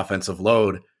usage or offensive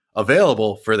load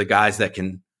available for the guys that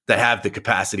have the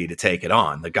capacity to take it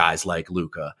on, the guys like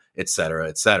Luka, et cetera,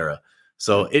 et cetera.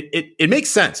 So it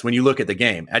makes sense when you look at the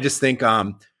game. I just think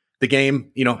the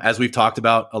game, as we've talked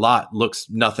about a lot, looks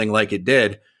nothing like it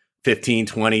did 15,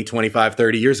 20, 25,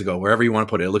 30 years ago, wherever you want to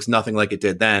put it. It looks nothing like it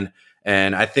did then.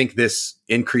 And I think this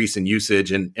increase in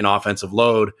usage and in offensive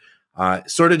load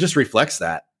sort of just reflects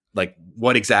that, like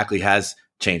what exactly has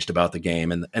changed about the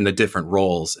game and the different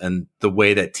roles and the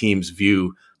way that teams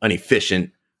view an efficient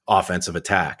offensive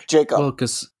attack. Jacob. I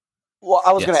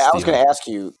was going to ask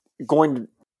you, going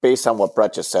based on what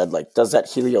Brett just said, like, does that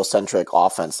heliocentric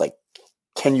offense, like,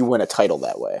 can you win a title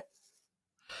that way?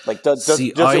 Like,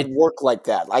 See, does it work like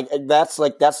that? That's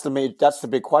the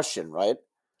big question, right?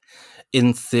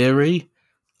 in theory,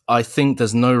 I think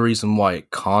there's no reason why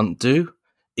it can't do,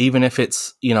 even if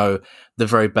it's, the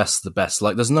very best of the best.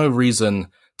 Like, there's no reason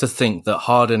to think that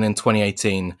Harden in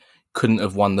 2018 couldn't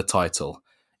have won the title.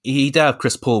 He did have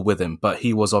Chris Paul with him, but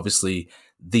he was obviously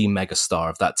the megastar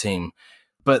of that team.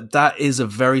 But that is a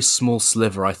very small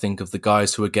sliver, I think, of the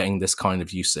guys who are getting this kind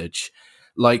of usage.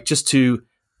 Like, just to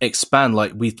expand,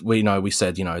 like we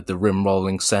said, the rim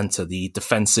rolling center, the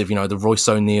defensive, the Royce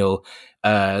O'Neal,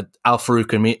 Al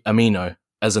Farouk Amino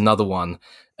as another one,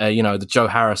 the Joe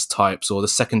Harris types or the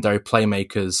secondary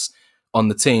playmakers on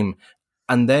the team.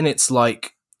 And then it's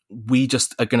like, we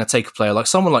just are going to take a player like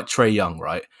someone like Trae Young,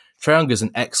 right? Trae Young is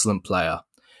an excellent player,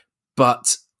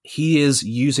 but he is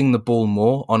using the ball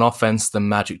more on offense than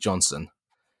Magic Johnson.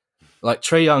 Like,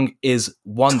 Trae Young is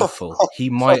wonderful. He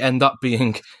might end up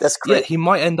being, that's great. and he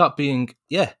might end up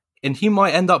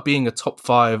being a top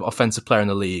 5 offensive player in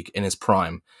the league in his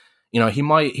prime. He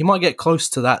might get close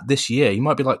to that this year. He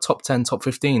might be like top 10, top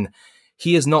 15.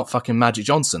 He is not fucking Magic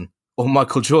Johnson or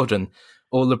Michael Jordan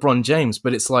or LeBron James,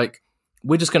 but it's like,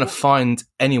 we're just going to find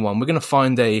anyone. We're going to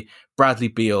find a Bradley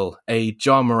Beal, a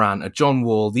Ja Morant, a John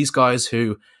Wall, these guys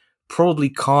who probably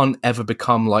can't ever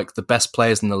become like the best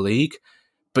players in the league.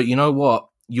 But you know what?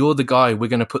 You're the guy we're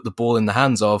going to put the ball in the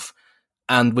hands of,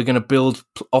 and we're going to build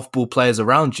off-ball players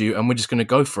around you, and we're just going to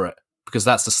go for it because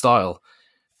that's the style.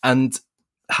 And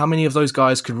how many of those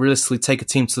guys could realistically take a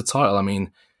team to the title? I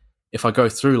mean, if I go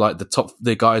through like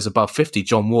the guys above 50,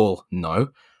 John Wall, no.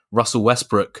 Russell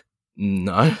Westbrook,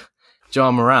 no. Ja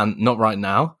Morant, not right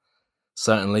now.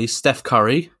 Certainly. Steph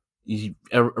Curry,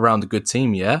 around a good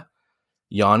team, yeah.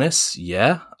 Giannis,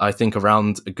 yeah. I think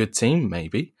around a good team,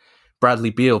 maybe.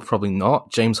 Bradley Beal, probably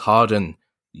not. James Harden,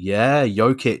 yeah.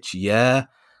 Jokic, yeah.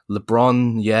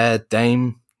 LeBron, yeah.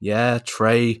 Dame, yeah.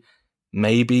 Trey,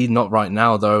 maybe. Not right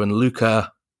now, though. And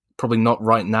Luka, probably not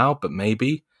right now, but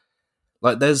maybe.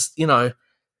 Like, there's,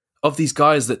 of these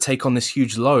guys that take on this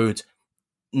huge load,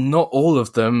 not all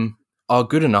of them are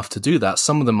good enough to do that.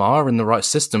 Some of them are in the right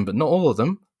system, but not all of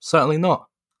them. Certainly not.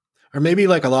 Or maybe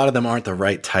like a lot of them aren't the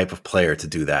right type of player to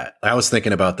do that. I was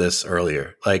thinking about this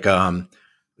earlier. Like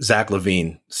Zach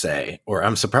LaVine, say, or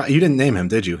I'm surprised you didn't name him,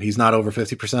 did you? He's not over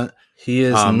 50%. He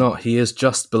is not. He is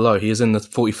just below. He is in the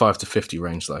 45 to 50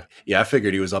 range, though. Yeah, I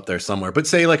figured he was up there somewhere. But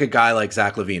say like a guy like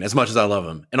Zach LaVine, as much as I love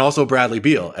him, and also Bradley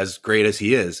Beal, as great as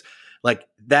he is, like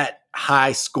that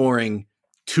high scoring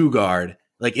 2-guard,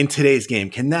 like in today's game,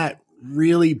 can that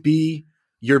really be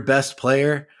your best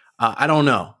player? I don't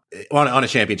know. On a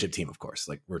championship team, of course,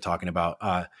 like we're talking about.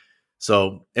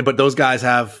 But those guys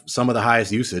have some of the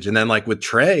highest usage. And then like with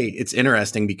Trae, it's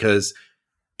interesting because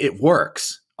it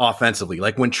works offensively.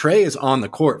 Like when Trae is on the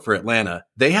court for Atlanta,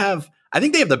 I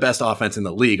think they have the best offense in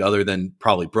the league other than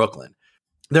probably Brooklyn.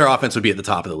 Their offense would be at the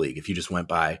top of the league if you just went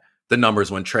by the numbers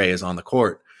when Trae is on the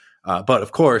court. But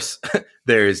of course,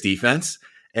 there is defense.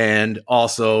 And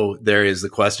also there is the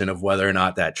question of whether or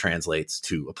not that translates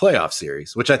to a playoff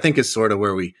series, which I think is sort of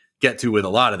where we get to with a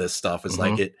lot of this stuff is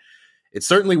like it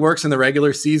certainly works in the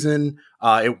regular season.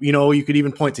 You could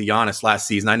even point to Giannis last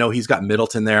season. I know he's got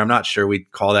Middleton there. I'm not sure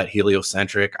we'd call that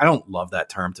heliocentric. I don't love that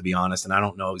term, to be honest. And I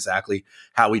don't know exactly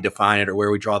how we define it or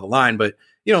where we draw the line, but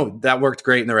that worked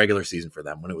great in the regular season for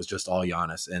them when it was just all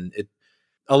Giannis. And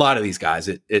a lot of these guys,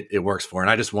 it works for.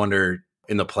 And I just wonder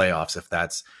in the playoffs if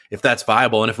that's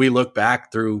viable. And if we look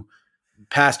back through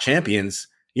past champions,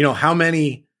 how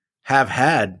many have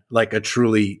had like a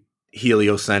truly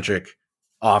heliocentric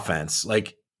offense?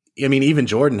 Like, I mean, even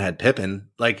Jordan had Pippen.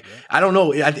 Like, I don't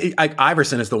know.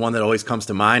 Iverson is the one that always comes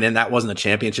to mind. And that wasn't a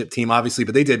championship team, obviously,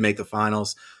 but they did make the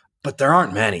finals. But there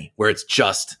aren't many where it's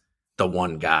just the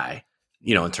one guy,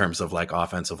 in terms of like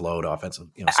offensive load, offensive,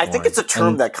 I think it's a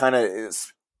term that kind of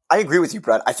is. I agree with you,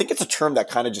 Brett. I think it's a term that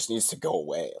kind of just needs to go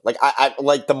away. Like I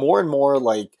like the more and more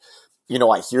like,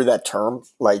 I hear that term,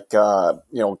 like,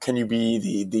 can you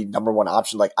be the number one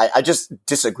option? Like I just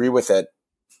disagree with it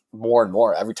more and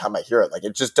more every time I hear it. Like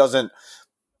it just doesn't,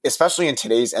 especially in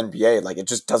today's NBA, like it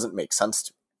just doesn't make sense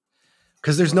to me.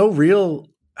 Cause there's no real,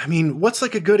 I mean, what's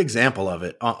like a good example of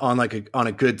it on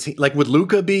a good team? Like would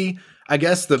Luka be, I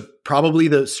guess probably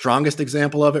the strongest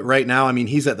example of it right now? I mean,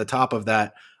 he's at the top of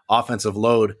that offensive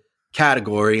load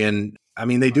category. And I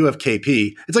mean, they do have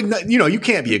KP. It's like, you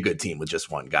can't be a good team with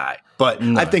just one guy, but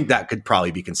no. I think that could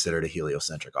probably be considered a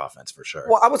heliocentric offense for sure.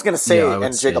 Well, I was going to say,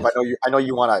 and Jacob, I know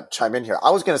you want to chime in here.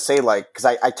 I was going to say like, cause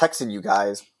I texted you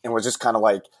guys and was just kind of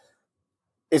like,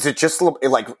 is it just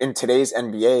like in today's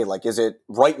NBA? Like, is it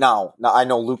right now? Now I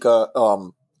know Luka,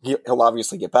 he'll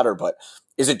obviously get better, but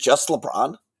is it just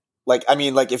LeBron? Like, I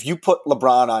mean, like if you put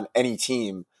LeBron on any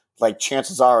team, like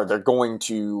chances are they're going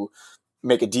to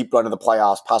make a deep run in the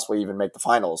playoffs, possibly even make the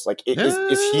finals. Like,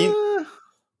 is he?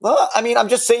 Well, I mean, I'm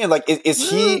just saying, like, is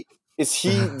he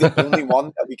the only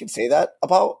one that we can say that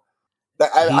about?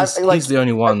 Like, He's the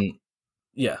only one.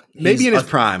 Yeah, maybe in his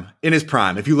prime. In his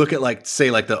prime, if you look at like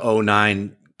say like the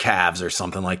 '09 Cavs or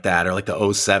something like that, or like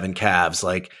the '07 Cavs,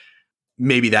 like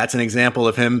maybe that's an example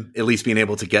of him at least being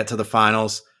able to get to the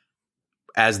finals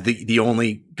as the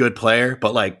only good player.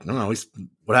 But like, I don't know,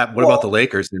 what about the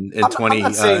Lakers in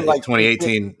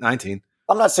 2018, 19?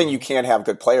 I'm not saying you can't have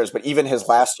good players, but even his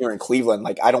last year in Cleveland,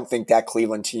 like I don't think that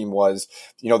Cleveland team was,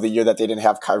 the year that they didn't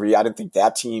have Kyrie, I didn't think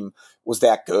that team was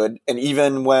that good. And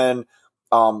even when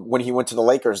he went to the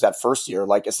Lakers that first year,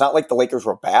 like it's not like the Lakers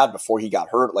were bad before he got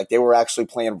hurt. Like they were actually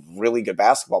playing really good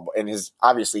basketball, and his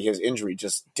injury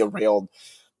just derailed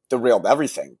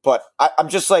everything. But I'm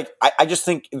just like, I just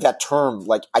think that term,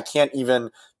 like I can't even,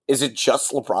 is it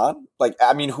just LeBron? Like,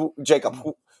 I mean, who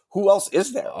else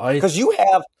is there? Because you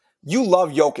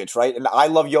love Jokic, right? And I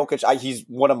love Jokic. He's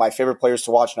one of my favorite players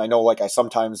to watch. And I know, like, I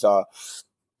sometimes,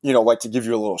 like to give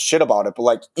you a little shit about it. But,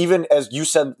 like, even as you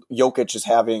said, Jokic is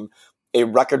having a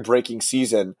record-breaking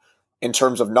season in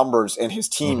terms of numbers, and his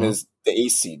team is the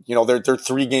eighth seed. They're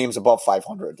 3 games above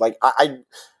 500. Like,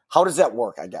 how does that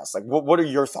work, I guess? Like, what are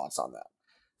your thoughts on that?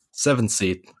 7th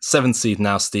seed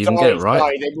now, Steven. Get it right.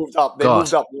 Sorry, they moved up. They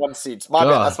moved up 1 seed. My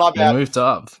bad. That's my bad. They moved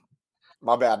up.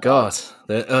 My bad. God,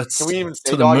 Can we even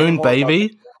say to the moon,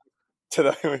 baby?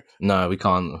 No, we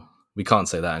can't. We can't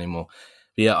say that anymore.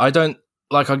 But yeah, I don't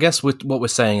like. I guess what we're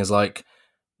saying is like,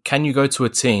 can you go to a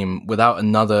team without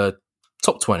another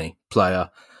top 20 player,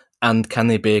 and can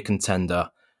they be a contender?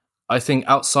 I think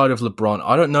outside of LeBron,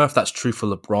 I don't know if that's true for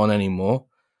LeBron anymore.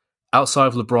 Outside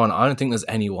of LeBron, I don't think there's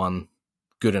anyone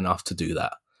good enough to do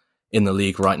that in the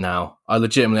league right now. I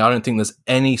don't think there's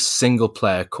any single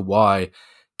player, Kawhi,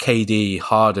 KD,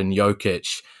 Harden,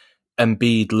 Jokic,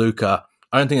 Embiid, Luka.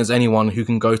 I don't think there's anyone who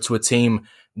can go to a team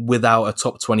without a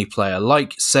top 20 player,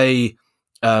 like, say,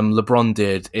 LeBron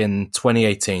did in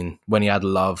 2018 when he had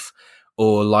Love,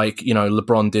 or like,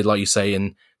 LeBron did, like you say,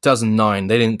 in 2009.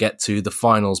 They didn't get to the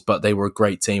finals, but they were a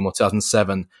great team, or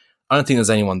 2007. I don't think there's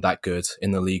anyone that good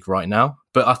in the league right now.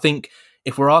 But I think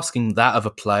if we're asking that of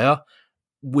a player,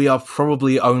 we are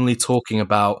probably only talking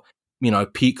about,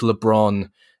 peak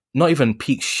LeBron. Not even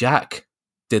peak Shaq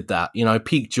did that.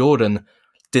 Peak Jordan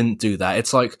didn't do that.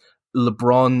 It's like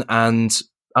LeBron and,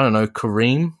 I don't know,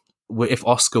 Kareem, if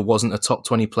Oscar wasn't a top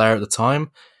 20 player at the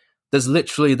time.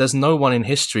 There's no one in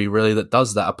history really that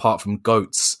does that apart from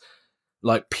GOATs.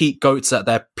 Like peak GOATs at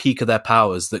their peak of their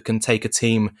powers that can take a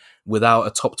team without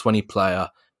a top 20 player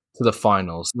to the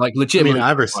finals. Like legitimately.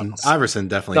 I mean, Iverson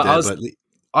definitely did.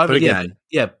 But again.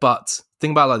 Yeah, but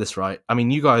think about it like this, right? I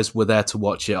mean, you guys were there to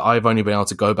watch it. I've only been able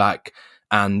to go back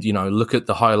and, look at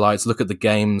the highlights, look at the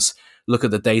games, look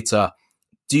at the data.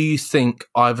 Do you think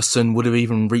Iverson would have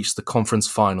even reached the conference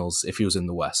finals if he was in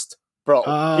the West? Bro,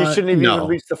 he shouldn't have even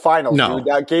reached the finals, dude.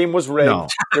 That game was rigged. No.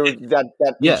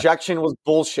 That ejection was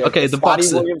bullshit. Okay, the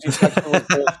Bucks. Williams ejection was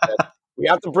bullshit. We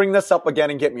have to bring this up again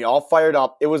and get me all fired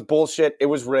up. It was bullshit. It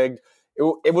was rigged.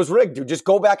 It was rigged, dude. Just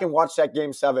go back and watch that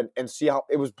Game 7 and see how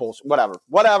it was bullshit. Whatever.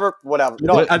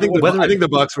 No, I think the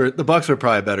Bucks were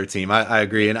probably a better team. I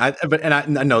agree, and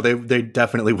I know they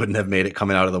definitely wouldn't have made it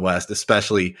coming out of the West,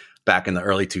 especially back in the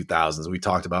early 2000s. We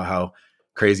talked about how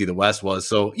crazy the West was.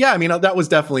 So yeah, I mean that was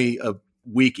definitely a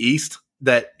weak East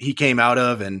that he came out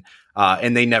of, and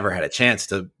they never had a chance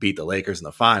to beat the Lakers in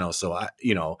the finals. So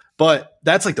but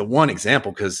that's like the one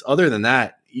example, because other than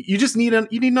that, you just need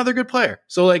another good player.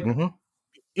 So like.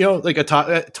 Like a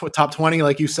top 20,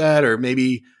 like you said, or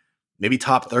maybe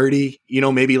top 30,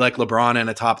 maybe like LeBron and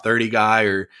a top 30 guy,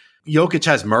 or Jokic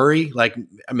has Murray. Like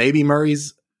maybe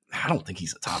Murray's, I don't think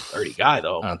he's a top 30 guy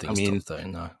though. I don't think he's top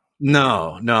 30,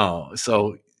 no. No.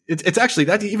 So it's actually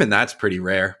that's pretty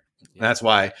rare. Yeah. That's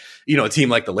why, a team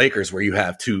like the Lakers where you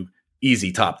have 2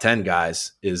 easy top 10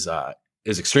 guys is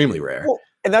extremely rare. Well,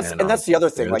 and that's the other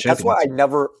thing. Like that's why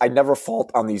I never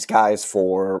fault on these guys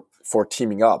for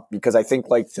teaming up, because I think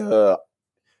like the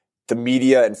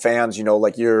media and fans,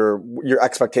 like your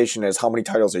expectation is how many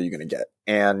titles are you going to get,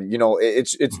 and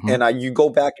it's and you go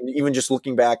back and even just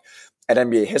looking back at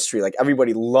NBA history, like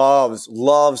everybody loves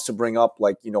to bring up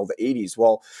like the 80s.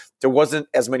 Well, there wasn't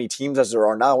as many teams as there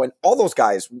are now, and all those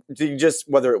guys,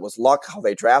 whether it was luck, how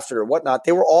they drafted or whatnot,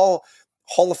 they were all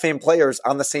Hall of Fame players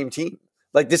on the same team.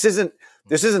 Like this isn't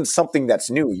something that's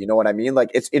new. You know what I mean?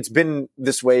 Like it's been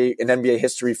this way in NBA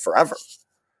history forever.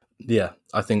 Yeah,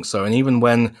 I think so. And even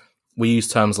when we use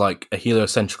terms like a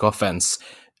heliocentric offense,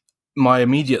 my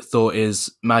immediate thought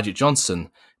is Magic Johnson.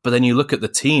 But then you look at the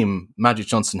team Magic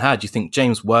Johnson had, you think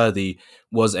James Worthy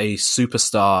was a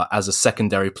superstar as a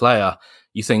secondary player.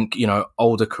 You think,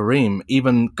 older Kareem,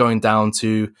 even going down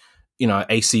to,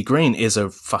 AC Green is a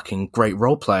fucking great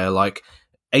role player. Like,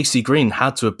 AC Green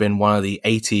had to have been one of the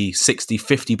 80, 60,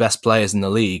 50 best players in the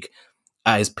league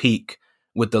at his peak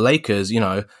with the Lakers,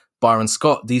 Byron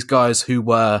Scott, these guys who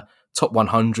were top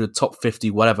 100, top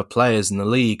 50, whatever players in the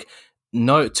league.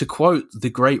 No, to quote the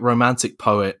great romantic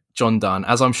poet John Donne,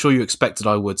 as I'm sure you expected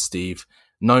I would, Steve,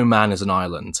 no man is an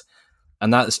island.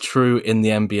 And that is true in the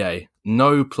NBA.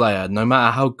 No player, no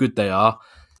matter how good they are,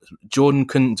 Jordan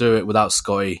couldn't do it without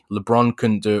Scottie. LeBron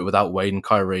couldn't do it without Wade and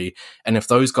Kyrie. And if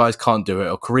those guys can't do it,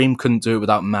 or Kareem couldn't do it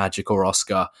without Magic or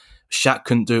Oscar, Shaq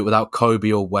couldn't do it without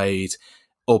Kobe or Wade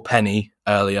or Penny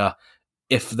earlier.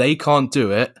 If they can't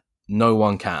do it, no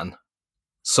one can.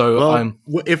 So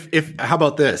if how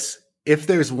about this? If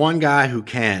there's one guy who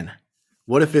can,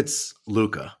 what if it's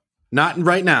Luka? Not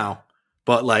right now,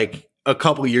 but like a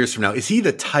couple of years from now. Is he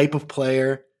the type of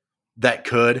player that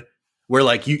could, where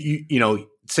like you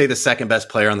say the second best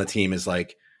player on the team is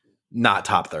like not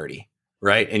top 30,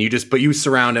 right? And you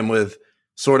surround him with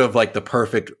sort of like the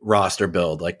perfect roster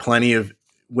build, like plenty of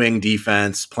wing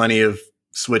defense, plenty of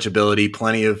switchability,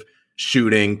 plenty of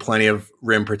shooting, plenty of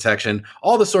rim protection,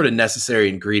 all the sort of necessary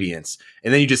ingredients.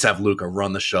 And then you just have Luka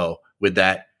run the show with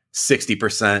that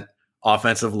 60%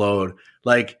 offensive load.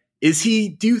 Like, do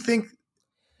you think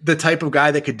the type of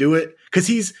guy that could do it? Because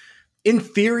he's, in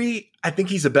theory, I think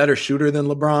he's a better shooter than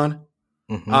LeBron.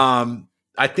 Mm-hmm.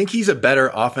 I think he's a better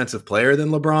offensive player than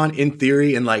LeBron in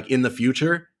theory, and like in the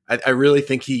future. I really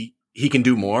think he can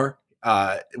do more,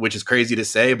 which is crazy to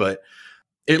say, but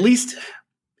at least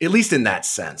in that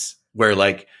sense, where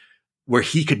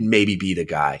he could maybe be the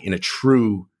guy in a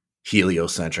true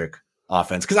heliocentric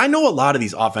offense. Because I know a lot of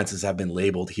these offenses have been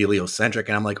labeled heliocentric,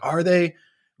 and I'm like, are they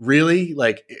really?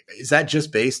 Like, is that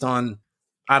just based on?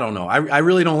 I don't know. I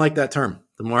really don't like that term.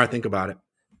 The more I think about it,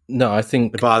 no, I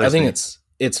think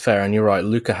it's fair, and you're right.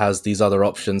 Luka has these other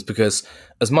options, because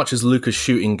as much as Luka's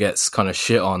shooting gets kind of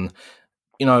shit on,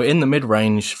 in the mid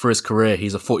range for his career,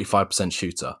 he's a 45%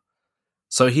 shooter.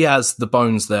 So he has the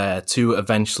bones there to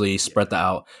eventually spread that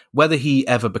out. Whether he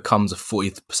ever becomes a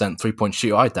 40% 3-point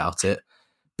shooter, I doubt it.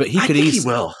 But he could easily. He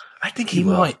will. I think he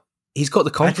will. Might. He's got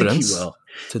the confidence. I think he will.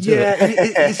 To do it.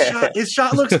 And his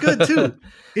shot looks good too.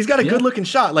 He's got a good looking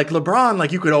shot. Like LeBron,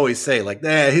 like you could always say, like,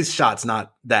 his shot's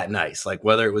not that nice. Like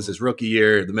whether it was his rookie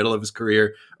year, the middle of his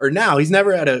career, or now, he's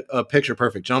never had a picture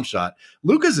perfect jump shot.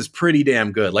 Luka's is pretty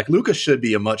damn good. Like Luka should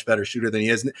be a much better shooter than he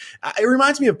is. It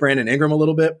reminds me of Brandon Ingram a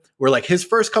little bit, where like his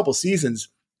first couple seasons,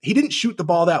 he didn't shoot the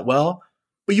ball that well,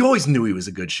 but you always knew he was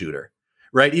a good shooter.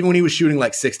 Right. Even when he was shooting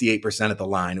like 68% at the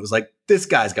line, it was like, this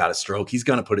guy's got a stroke. He's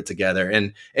going to put it together.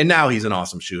 And now he's an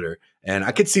awesome shooter. And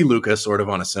I could see Luka sort of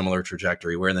on a similar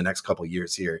trajectory, where in the next couple of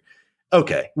years here,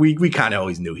 okay, we kind of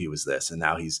always knew he was this, and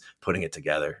now he's putting it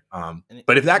together.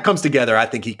 But if that comes together, I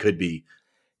think he could be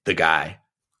the guy.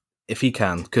 If he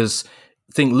can, because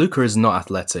I think Luka is not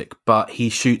athletic, but he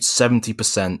shoots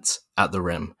 70% at the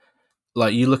rim.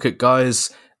 Like you look at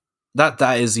guys, that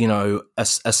is,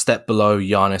 a step below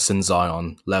Giannis and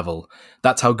Zion level.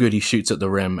 That's how good he shoots at the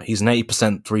rim. He's an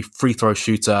 80% free throw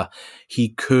shooter. He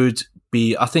could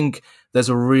be, I think there's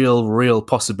a real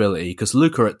possibility, because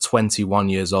Luka at 21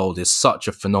 years old is such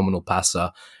a phenomenal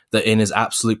passer that in his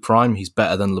absolute prime, he's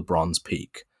better than LeBron's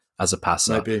peak as a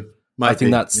passer. I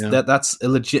think that's a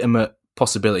legitimate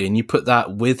possibility. And you put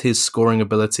that with his scoring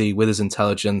ability, with his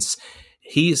intelligence.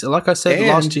 He's, like I said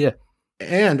last year.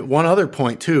 And one other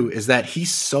point, too, is that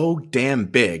he's so damn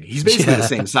big. He's basically the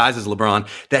same size as LeBron,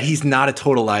 that he's not a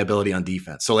total liability on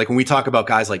defense. So, like, when we talk about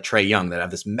guys like Trae Young that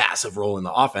have this massive role in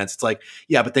the offense, it's like,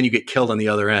 yeah, but then you get killed on the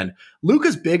other end.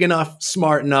 Luka's big enough,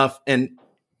 smart enough, and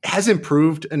has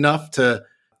improved enough to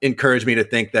encourage me to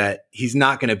think that he's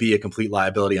not going to be a complete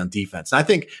liability on defense. And I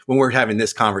think when we're having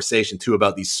this conversation, too,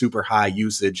 about these super high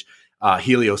usage,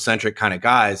 heliocentric kind of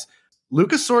guys,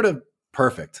 Luka's sort of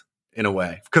perfect in a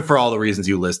way, for all the reasons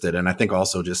you listed. And I think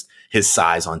also just his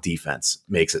size on defense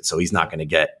makes it so he's not going to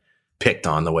get picked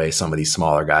on the way some of these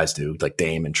smaller guys do, like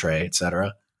Dame and Trae, et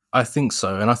cetera. I think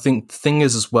so. And I think the thing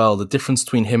is as well, the difference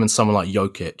between him and someone like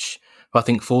Jokic, who I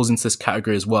think falls into this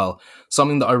category as well,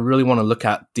 something that I really want to look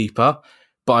at deeper,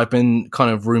 but I've been kind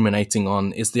of ruminating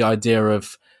on, is the idea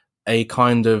of a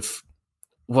kind of,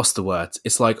 what's the word?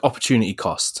 It's like opportunity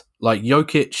cost. Like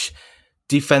Jokic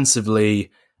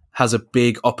defensively has a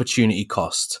big opportunity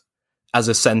cost as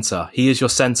a center. He is your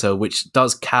center, which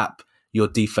does cap your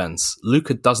defense.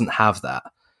 Luka doesn't have that,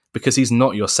 because he's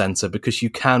not your center, because you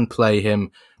can play him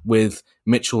with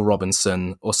Mitchell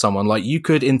Robinson or someone. Like, you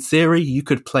could, in theory, you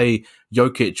could play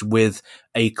Jokic with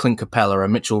a Clint Capella, a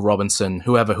Mitchell Robinson,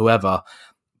 whoever.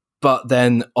 But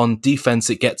then on defense,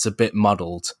 it gets a bit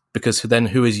muddled, because then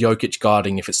who is Jokic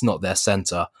guarding if it's not their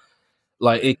center?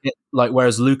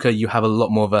 Whereas Luka, you have a lot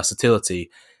more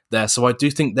versatility there. So I do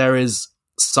think there is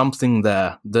something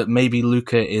there that maybe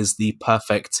Luka is the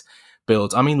perfect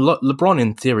build. I mean, LeBron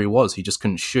in theory he just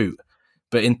couldn't shoot.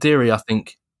 But in theory, I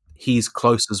think he's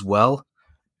close as well.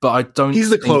 But I don't. He's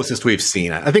the closest we've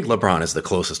seen. I think LeBron is the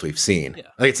closest we've seen. Yeah.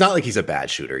 Like, it's not like he's a bad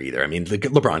shooter either. I mean,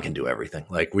 LeBron can do everything.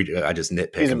 Like, I just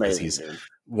nitpick him because he's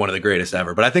one of the greatest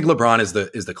ever. But I think LeBron is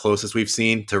the closest we've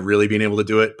seen to really being able to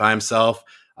do it by himself.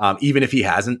 Even if he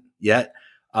hasn't yet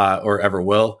or ever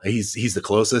will, he's the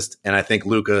closest. And I think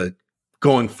Luka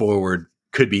going forward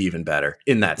could be even better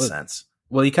in that sense.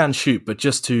 Well, he can shoot, but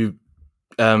just to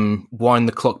wind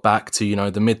the clock back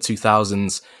to the mid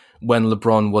 2000s, when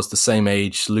LeBron was the same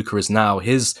age Luka is now,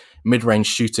 his mid-range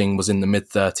shooting was in the mid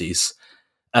 30s,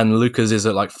 and Luka's is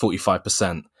at like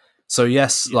 45%. So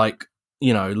yes,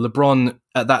 LeBron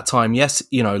at that time,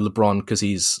 LeBron, because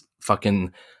he's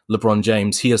fucking LeBron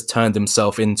James, he has turned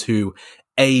himself into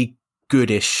a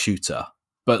goodish shooter.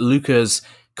 But Luka's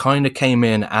kind of came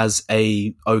in as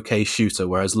a okay shooter,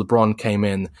 whereas LeBron came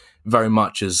in very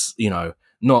much as,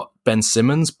 not Ben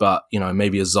Simmons, but,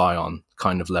 maybe a Zion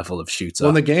kind of level of shooter. Well,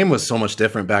 and the game was so much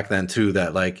different back then too,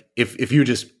 that like, if you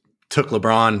just took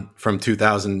LeBron from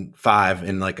 2005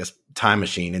 in like a time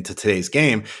machine into today's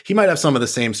game, he might have some of the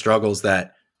same struggles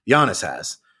that Giannis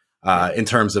has in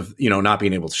terms of, not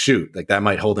being able to shoot. Like, that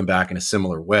might hold him back in a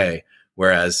similar way.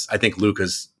 Whereas I think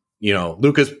Luka's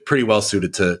pretty well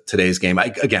suited to today's game. I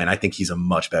think he's a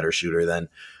much better shooter than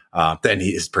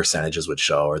his percentages would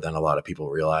show, or than a lot of people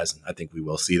realize. And I think we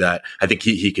will see that. I think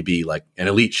he could be like an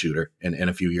elite shooter in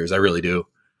a few years. I really do.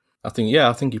 I think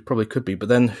he probably could be. But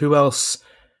then who else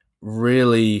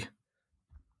really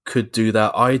could do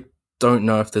that? I don't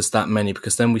know if there's that many,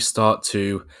 because then we start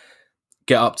to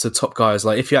get up to top guys.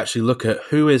 Like, if you actually look at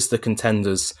who is the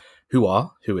contenders, who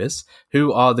are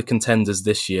the contenders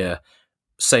this year,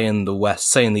 say in the West,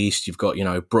 say in the East, you've got,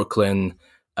 Brooklyn,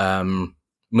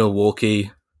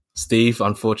 Milwaukee. Steve,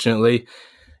 unfortunately,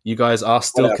 you guys are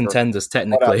still contenders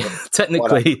technically.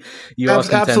 Technically, you are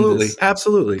contenders.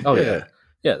 Absolutely. Oh yeah,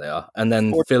 they are. And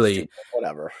then Philly,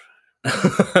 whatever.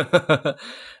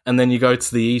 And then you go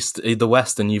to the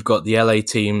West, and you've got the LA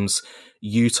teams.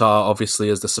 Utah, obviously,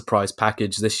 as the surprise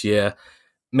package this year.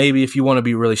 Maybe if you want to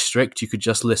be really strict, you could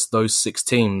just list those 6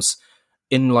 teams.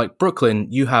 In like Brooklyn,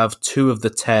 you have 2 of the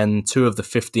 10, 2 of the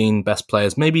 15 best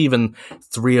players, maybe even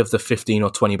 3 of the 15 or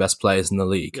 20 best players in the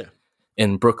league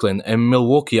in Brooklyn. And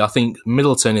Milwaukee, I think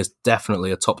Middleton is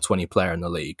definitely a top 20 player in the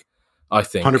league. I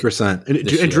think 100%.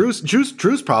 And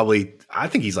Drew's probably, I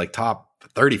think he's like top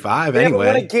 35 they anyway. They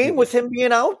haven't won a game with him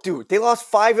being out, dude. They lost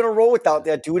 5 in a row without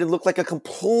that dude. It looked like a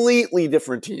completely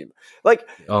different team. Like,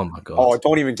 oh my god! Oh,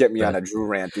 don't even get me on a Drew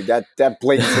rant, dude. That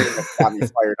Blake thing got me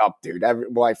fired up, dude.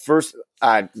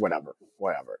 Whatever.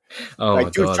 Oh like, my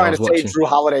dude, god! trying to say Drew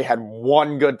Holiday had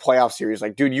one good playoff series.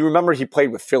 Like, dude, you remember he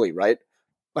played with Philly, right?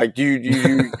 Like, do you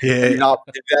did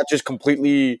that just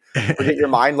completely forget your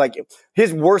mind? Like,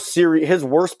 his worst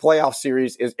playoff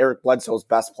series is Eric Bledsoe's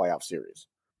best playoff series.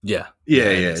 Yeah.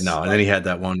 No, and then he had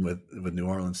that one with New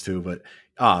Orleans too. But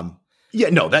so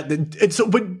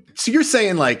you're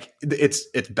saying like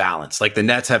it's balanced. Like, the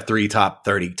Nets have 3 top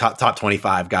 30, top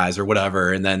 25 guys or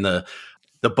whatever, and then the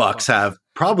Bucks have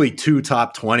probably 2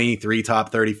 top 20, 3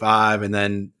 top 35, and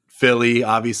then Philly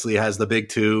obviously has the big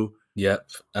 2. Yep,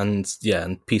 and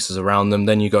pieces around them.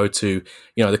 Then you go to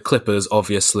the Clippers,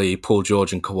 obviously Paul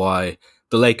George and Kawhi.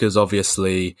 The Lakers,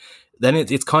 obviously. Then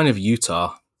it's kind of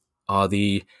Utah are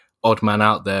the odd man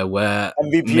out there, where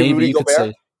MVP maybe Rudy you could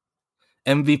Gobert? say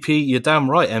MVP. You're damn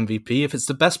right, MVP. If it's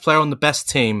the best player on the best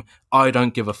team, I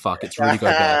don't give a fuck. It's Rudy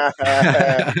Gobert.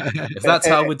 If that's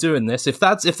how we're doing this, if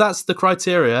that's the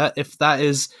criteria, if that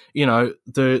is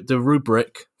the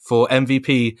rubric for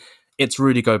MVP, it's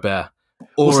Rudy Gobert.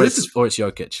 Or it's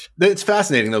Jokic. It's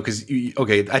fascinating though, because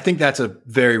I think that's a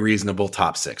very reasonable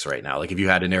top 6 right now. Like, if you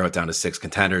had to narrow it down to 6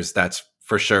 contenders, that's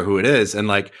for sure who it is. And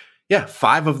like,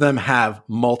 5 of them have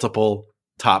multiple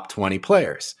top 20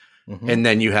 players. Mm-hmm. And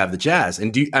then you have the Jazz.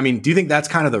 And do you think that's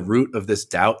kind of the root of this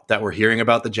doubt that we're hearing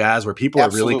about the Jazz, where people are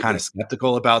really kind of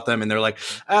skeptical about them, and they're like,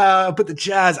 but the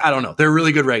Jazz, I don't know. They're a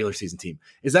really good regular season team.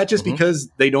 Is that just because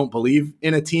they don't believe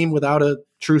in a team without a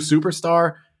true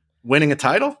superstar winning a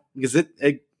title? Because it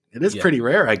is pretty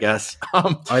rare, I guess.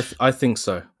 I think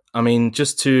so. I mean,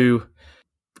 just to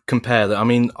compare that, I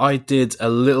mean, I did a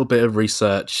little bit of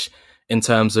research in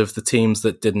terms of the teams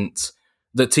that didn't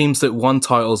The teams that won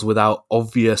titles without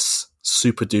obvious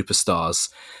super duper stars.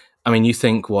 I mean, you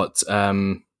think what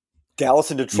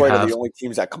Dallas and Detroit are the only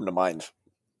teams that come to mind.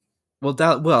 Well,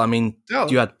 I mean,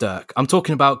 you had Dirk. I'm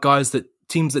talking about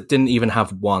teams that didn't even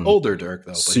have one older Dirk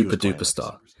though, super duper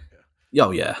star.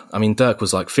 Oh yeah, I mean Dirk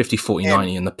was like 50, 40,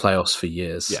 90 in the playoffs for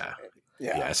years. Yeah.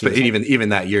 But even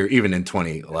that year, even in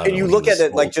 2011, and you look at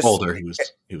it like just older. He was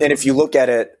and if you look at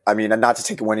it, I mean, not to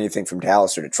take away anything from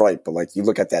Dallas or Detroit, but like you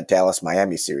look at that Dallas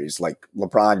Miami series, like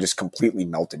LeBron just completely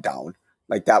melted down.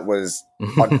 Like that was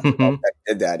that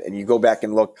did that, and you go back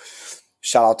and look.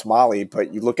 Shout out to Molly,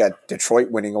 but you look at Detroit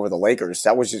winning over the Lakers.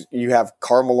 That was just you have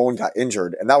Karl Malone got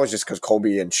injured, and that was just because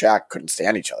Kobe and Shaq couldn't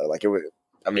stand each other. Like it was.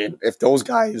 I mean, if those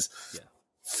guys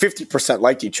 50%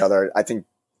 liked each other, I think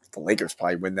the Lakers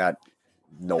probably win that.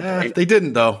 They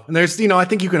didn't though. And there's, I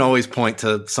think you can always point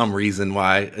to some reason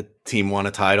why a team won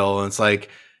a title. And it's like,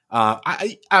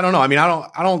 I don't know. I mean,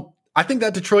 I think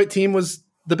that Detroit team was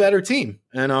the better team.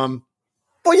 And,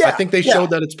 I think they showed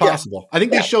that it's possible. I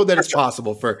think they showed that it's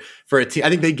possible for a team. I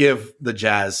think they give the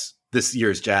Jazz, this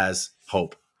year's Jazz,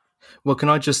 hope. Well, can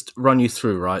I just run you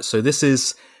through, right? So this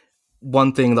is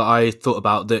one thing that I thought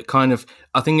about that kind of,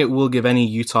 I think it will give any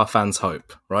Utah fans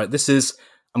hope, right?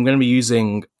 I'm going to be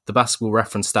using the Basketball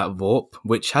Reference stat VORP,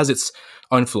 which has its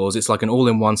own flaws. It's like an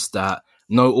all-in-one stat.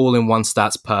 No all-in-one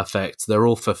stat's perfect. They're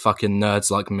all for fucking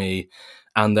nerds like me,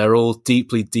 and they're all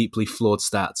deeply, deeply flawed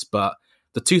stats. But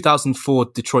the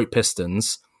 2004 Detroit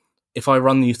Pistons, if I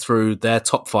run you through their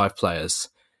top 5 players,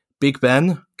 Big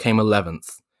Ben came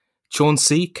 11th.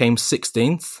 Chauncey came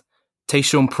 16th.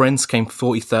 Tayshaun Prince came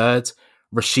 43rd.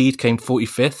 Rashid came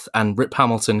 45th. And Rip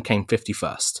Hamilton came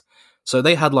 51st. So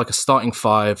they had like a starting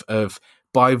 5 of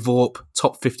by VORP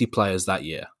top 50 players that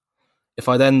year. If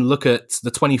I then look at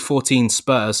the 2014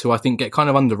 Spurs, who I think get kind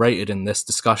of underrated in this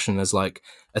discussion as like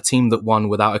a team that won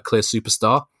without a clear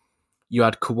superstar, you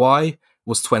had Kawhi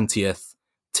was 20th,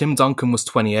 Tim Duncan was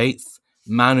 28th,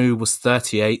 Manu was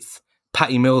 38th,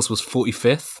 Patty Mills was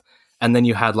 45th, and then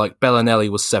you had like Bellinelli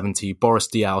was 70, Boris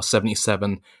Diaw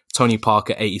 77, Tony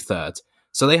Parker 83rd.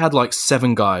 So they had like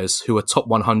 7 guys who were top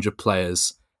 100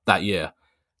 players that year.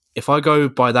 If I go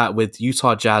by that with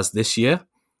Utah Jazz this year,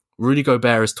 Rudy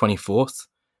Gobert is 24th,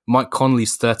 Mike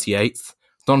Conley's 38th,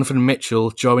 Donovan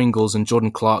Mitchell, Joe Ingles, and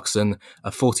Jordan Clarkson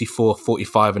are 44,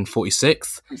 45, and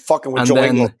 46th. I'm fucking with Joe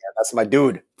Ingles, man. That's my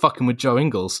dude. Fucking with Joe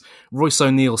Ingles. Royce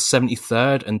O'Neal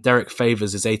 73rd, and Derek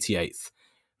Favors is 88th.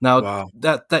 Now,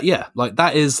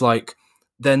 that is like,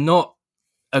 they're not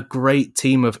a great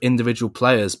team of individual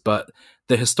players, but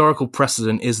the historical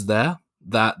precedent is there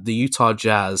that the Utah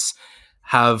Jazz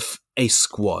have a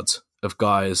squad of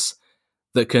guys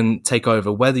that can take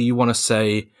over. Whether you want to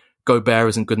say Gobert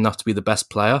isn't good enough to be the best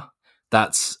player,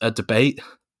 that's a debate.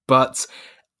 But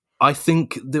I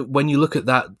think that when you look at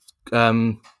that,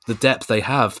 the depth they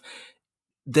have,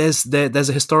 there's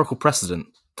a historical precedent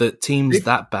that teams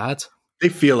that bad. They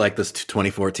feel like this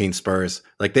 2014 Spurs.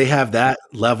 Like they have that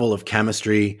level of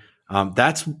chemistry.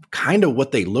 That's kind of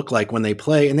what they look like when they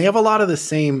play. And they have a lot of the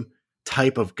same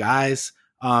type of guys.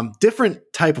 Different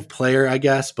type of player, I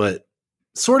guess, but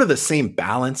sort of the same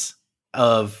balance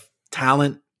of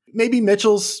talent. Maybe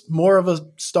Mitchell's more of a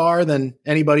star than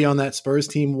anybody on that Spurs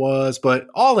team was, but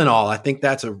all in all, I think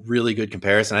that's a really good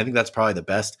comparison. I think that's probably the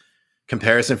best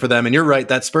comparison for them. And you're right,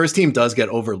 that Spurs team does get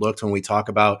overlooked when we talk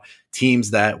about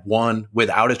teams that won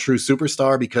without a true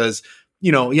superstar because,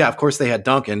 of course they had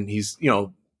Duncan. He's,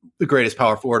 the greatest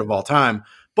power forward of all time,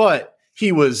 but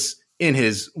he was in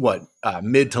his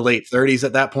mid to late 30s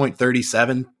at that point,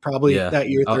 37 probably that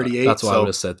year, 38. That's why I would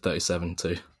have said 37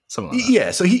 too. Something like that.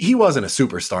 Yeah, so he wasn't a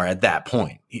superstar at that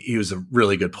point. He was a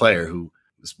really good player who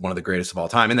was one of the greatest of all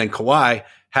time. And then Kawhi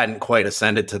hadn't quite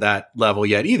ascended to that level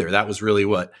yet either. That was really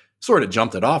what sort of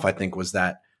jumped it off, I think, was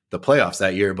that the playoffs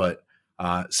that year. But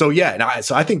so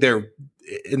I think they're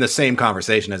in the same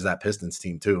conversation as that Pistons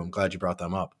team too. I'm glad you brought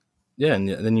them up. Yeah, and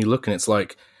then you look and it's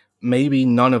like maybe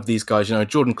none of these guys,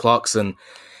 Jordan Clarkson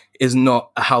is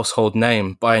not a household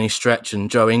name by any stretch, and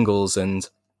Joe Ingles and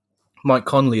Mike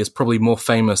Conley is probably more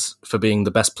famous for being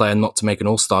the best player not to make an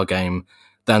all-star game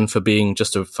than for being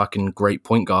just a fucking great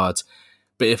point guard.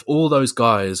 But if all those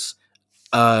guys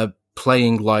are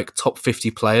playing like top 50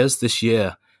 players this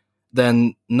year,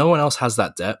 then no one else has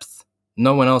that depth.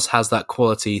 No one else has that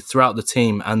quality throughout the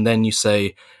team. And then you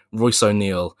say Royce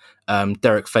O'Neal,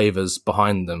 Derek Favors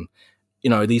behind them.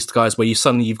 These guys where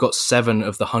you've got 7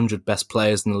 of the 100 best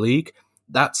players in the league.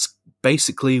 That's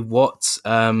basically what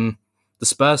the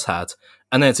Spurs had.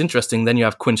 And then it's interesting, then you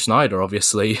have Quinn Snyder,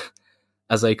 obviously,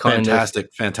 as a kind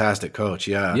fantastic coach.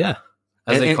 Yeah. Yeah.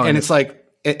 And it's like,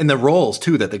 and the roles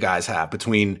too that the guys have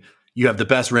between, you have the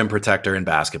best rim protector in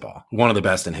basketball, one of the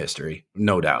best in history,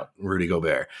 no doubt, Rudy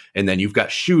Gobert. And then you've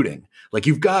got shooting. Like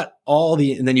you've got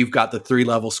and then you've got the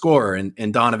 3-level scorer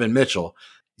and Donovan Mitchell.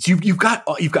 So you've got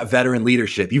veteran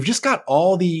leadership. You've just got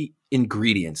all the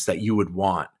ingredients that you would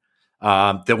want.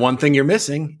 The one thing you're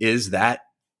missing is that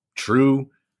true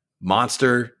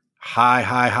monster,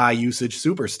 high usage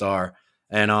superstar.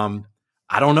 And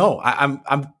I don't know. I'm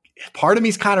part of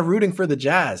me's kind of rooting for the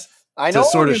Jazz. I know. To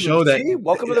sort of show that.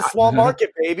 Welcome to the small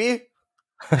market, baby.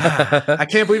 I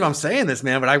can't believe I'm saying this,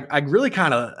 man, but I really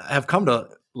kind of have come to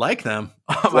like them.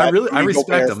 I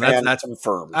respect them. That's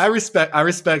confirmed. I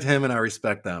respect him and I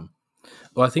respect them.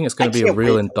 Well, I think it's going to be a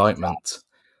real indictment.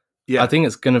 Yeah, I think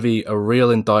it's going to be a real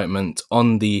indictment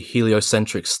on the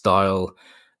heliocentric style.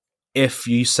 If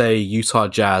you say Utah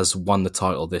Jazz won the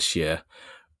title this year,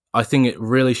 I think it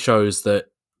really shows that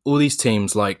all these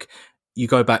teams, like you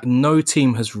go back, no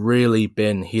team has really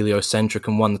been heliocentric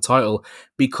and won the title,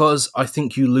 because I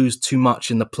think you lose too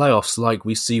much in the playoffs, like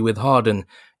we see with Harden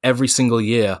every single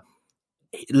year.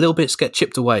 Little bits get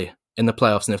chipped away in the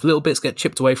playoffs, and if little bits get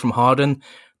chipped away from Harden,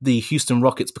 the Houston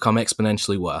Rockets become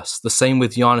exponentially worse. The same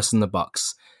with Giannis and the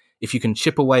Bucks. If you can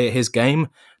chip away at his game,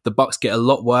 the Bucks get a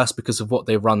lot worse because of what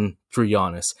they run through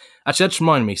Giannis. Actually, that just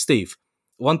reminded me, Steve,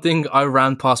 one thing I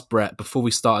ran past Brett before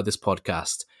we started this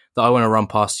podcast that I want to run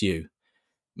past you.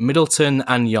 Middleton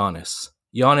and Giannis.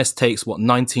 Giannis takes,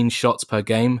 19 shots per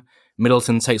game?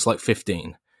 Middleton takes like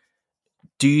 15.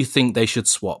 Do you think they should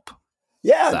swap?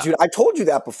 Yeah, dude, I told you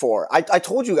that before. I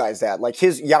told you guys that. Like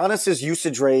Giannis's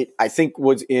usage rate, I think,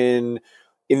 was in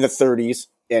the 30s,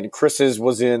 and Chris's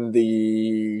was in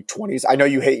the 20s. I know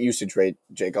you hate usage rate,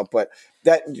 Jacob, but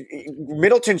that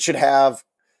Middleton should have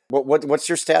what's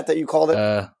your stat that you called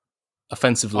it?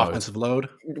 Offensive load. Offensive load.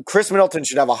 Chris Middleton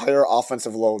should have a higher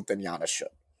offensive load than Giannis should.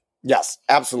 Yes,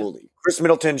 absolutely. Chris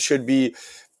Middleton should be.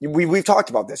 We've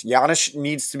talked about this. Giannis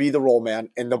needs to be the role man,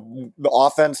 and the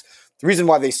offense. The reason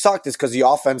why they sucked is because the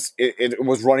offense it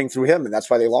was running through him, and that's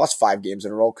why they lost 5 games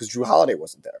in a row, because Drew Holiday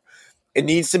wasn't there. It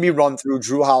needs to be run through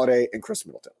Drew Holiday and Chris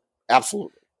Middleton.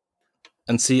 Absolutely.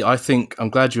 And see, I'm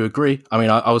glad you agree. I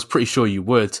mean, I was pretty sure you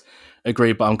would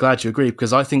agree, but I'm glad you agree,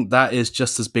 because I think that is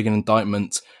just as big an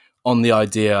indictment on the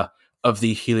idea of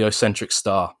the heliocentric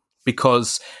star.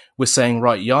 Because we're saying,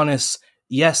 right, Giannis,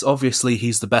 yes, obviously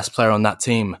he's the best player on that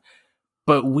team,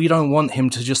 but we don't want him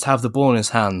to just have the ball in his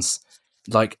hands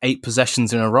like 8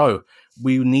 possessions in a row.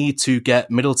 We need to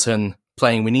get Middleton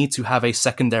playing. We need to have a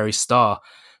secondary star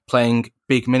playing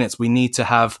big minutes. We need to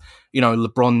have,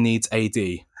 LeBron needs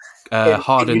AD.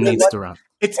 Harden needs Durant.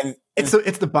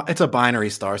 It's a binary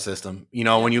star system.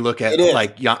 When you look at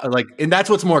and that's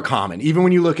what's more common. Even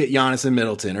when you look at Giannis and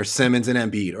Middleton, or Simmons and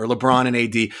Embiid, or LeBron and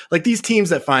AD, like these teams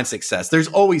that find success, there's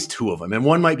always 2 of them, and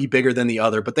one might be bigger than the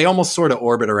other, but they almost sort of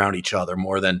orbit around each other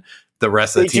more than the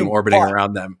rest of the team orbiting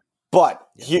around them. But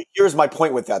here's my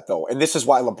point with that, though, and this is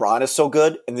why LeBron is so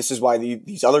good, and this is why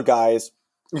these other guys,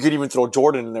 you could even throw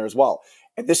Jordan in there as well,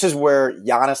 and this is where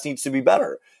Giannis needs to be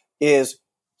better, is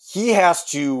he has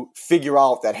to figure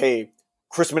out that, hey,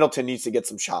 Chris Middleton needs to get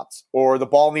some shots, or the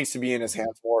ball needs to be in his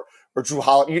hands more, or Drew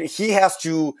Holiday. He has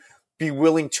to be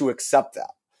willing to accept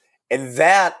that. And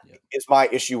that is my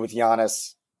issue with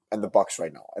Giannis and the Bucks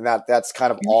right now. And that's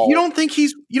kind of all. You don't think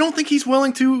he's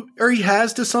willing to, or he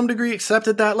has to some degree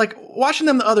accepted that? Like watching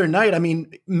them the other night, I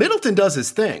mean, Middleton does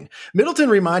his thing. Middleton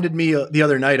reminded me the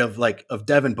other night of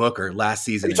Devin Booker last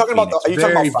season. Are you talking about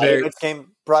Friday night's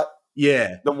game, Brett?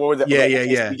 Yeah.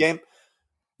 The game?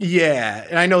 Yeah,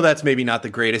 and I know that's maybe not the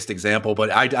greatest example,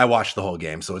 but I watched the whole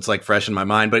game, so it's like fresh in my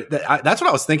mind. But that's what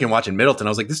I was thinking watching Middleton.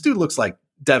 I was like, this dude looks like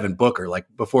Devin Booker, like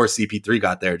before CP3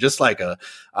 got there, just like a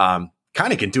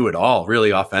kind of can do it all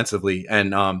really offensively.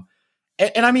 And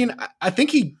I mean, I think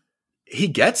he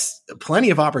gets plenty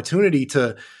of opportunity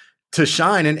to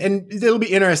shine, and it'll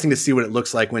be interesting to see what it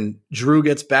looks like when Drew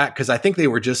gets back, because I think they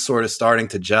were just sort of starting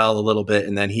to gel a little bit,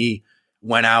 and then he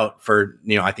went out for,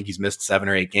 I think he's missed 7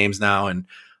 or 8 games now, and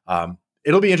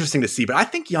it'll be interesting to see. But I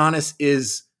think Giannis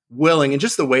is willing, and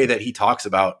just the way that he talks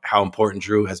about how important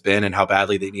Drew has been and how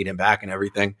badly they need him back and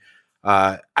everything.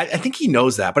 I think he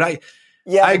knows that. But I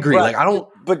agree. Brett, like I don't.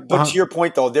 But to your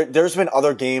point though, there's been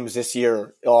other games this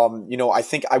year. I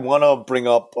think I want to bring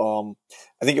up.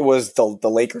 I think it was the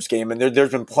Lakers game, and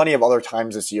there's been plenty of other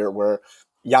times this year where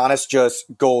Giannis just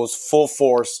goes full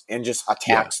force and just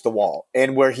attacks the wall,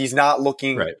 and where he's not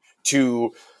looking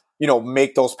to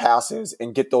make those passes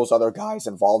and get those other guys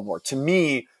involved more. To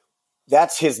me,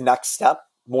 that's his next step,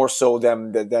 more so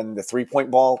than the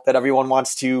 3-point ball that everyone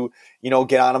wants to,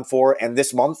 get on him for. And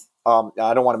this month, I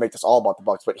don't want to make this all about the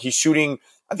Bucks, but I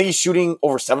think he's shooting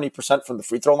over 70% from the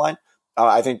free throw line.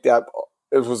 I think that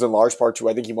it was in large part too.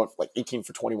 I think he went like 18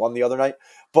 for 21 the other night.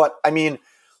 But I mean,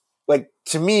 like,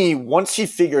 to me, once he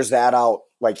figures that out,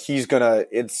 like, it's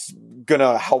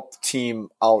gonna help the team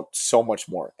out so much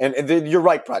more. And you're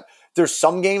right, Brett. There's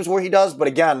some games where he does, but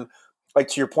again, like,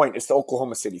 to your point, it's the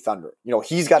Oklahoma City Thunder.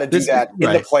 He's got to do that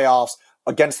in the playoffs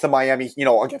against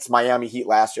against Miami Heat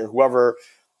last year, whoever,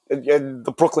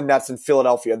 the Brooklyn Nets and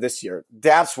Philadelphia this year.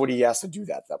 That's what he has to do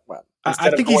that when.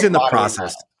 I think he's in the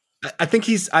process. I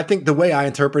think the way I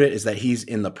interpret it is that he's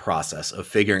in the process of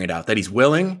figuring it out, that he's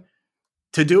willing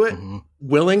to do it,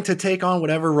 willing to take on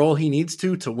whatever role he needs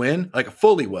to win, like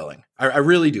fully willing. I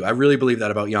really do. I really believe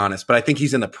that about Giannis, but I think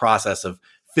he's in the process of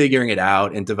figuring it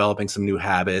out and developing some new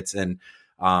habits. And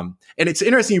it's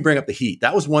interesting you bring up the Heat.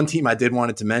 That was one team I did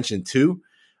wanted to mention too.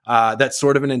 That's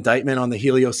sort of an indictment on the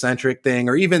heliocentric thing,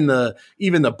 or even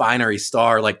the binary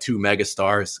star, like two mega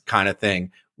stars kind of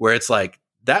thing, where it's like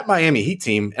that Miami Heat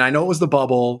team. And I know it was the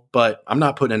bubble, but I'm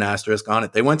not putting an asterisk on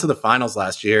it. They went to the finals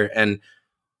last year, and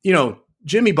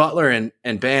Jimmy Butler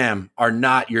and Bam are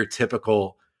not your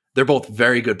typical. They're both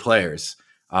very good players.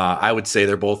 I would say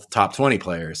they're both top 20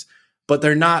 players, but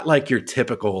they're not like your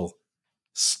typical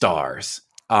stars.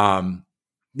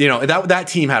 That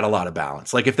team had a lot of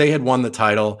balance. Like if they had won the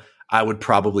title, I would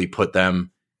probably put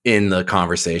them in the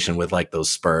conversation with like those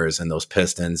Spurs and those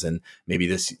Pistons and maybe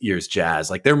this year's Jazz.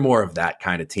 Like they're more of that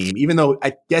kind of team, even though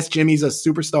I guess Jimmy's a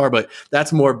superstar, but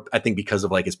that's more, I think, because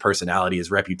of like his personality,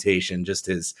 his reputation, just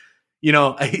his,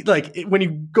 like when you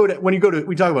go to,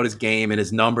 we talk about his game and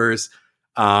his numbers.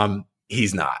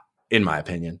 He's not, in my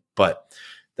opinion, but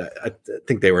I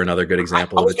think they were another good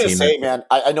example of the team. Say, man,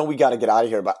 I know we got to get out of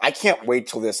here, but I can't wait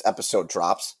till this episode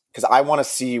drops because I want to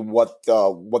see what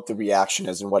the reaction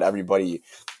is and what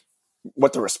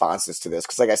the response is to this.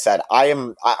 Because, like I said, I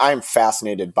am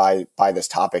fascinated by this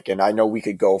topic, and I know we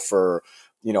could go for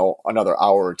another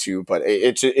hour or two, but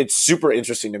it's super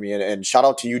interesting to me. And shout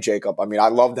out to you, Jacob. I mean, I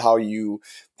loved how you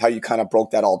kind of broke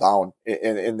that all down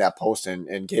in that post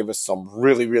and gave us some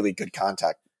really, really good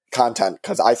content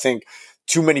because I think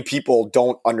too many people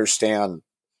don't understand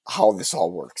how this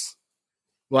all works.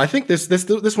 Well, I think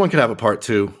this one could have a part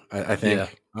two. I think.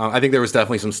 Yeah. I think there was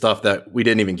definitely some stuff that we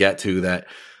didn't even get to that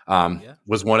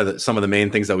was some of the main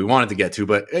things that we wanted to get to.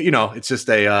 But it's just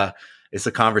it's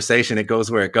a conversation. It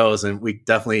goes where it goes, and we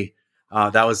definitely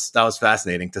that was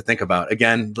fascinating to think about.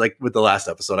 Again, like with the last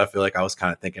episode, I feel like I was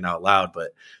kind of thinking out loud,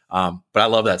 but I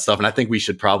love that stuff, and I think we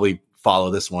should probably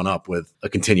follow this one up with a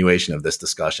continuation of this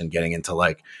discussion, getting into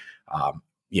like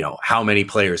how many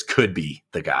players could be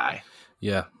the guy.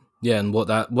 Yeah, and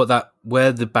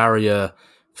where the barrier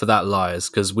for that lies,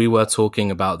 because we were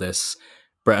talking about this,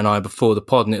 Brett and I, before the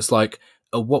pod, and it's like,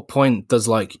 at what point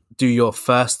do your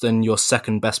first and your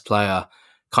second best player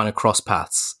kind of cross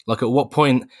paths? Like, at what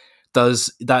point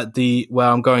does where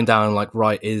I'm going down, like,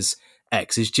 right, is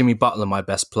X, is Jimmy Butler my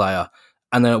best player?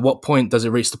 And then at what point does it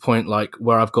reach the point, like,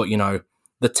 where I've got,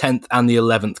 the 10th and the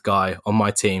 11th guy on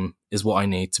my team is what I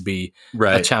need to be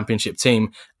a championship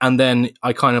team. And then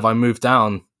I move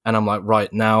down and I'm like,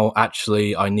 right, now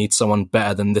actually I need someone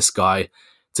better than this guy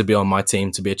to be on my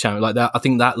team to be a champion. Like that, I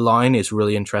think that line is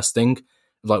really interesting.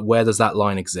 Like, where does that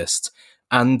line exist?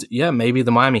 And yeah, maybe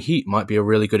the Miami Heat might be a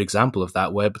really good example of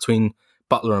that, where between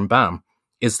Butler and Bam,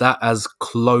 is that as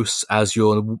close as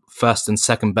your first and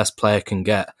second best player can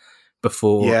get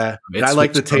before? Yeah, I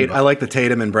like the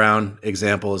Tatum and Brown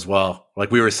example as well.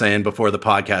 Like we were saying before the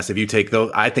podcast, if you take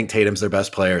those, I think Tatum's their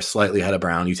best player, slightly ahead of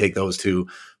Brown. You take those two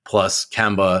plus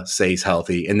Kemba stays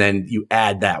healthy, and then you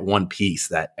add that one piece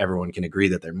that everyone can agree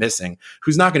that they're missing,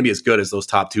 who's not going to be as good as those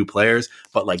top two players,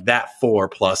 but like that four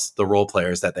plus the role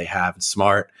players that they have,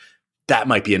 Smart, that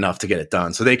might be enough to get it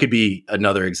done. So they could be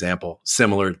another example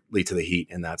similarly to the Heat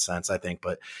in that sense, I think.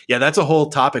 But yeah, that's a whole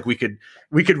topic we could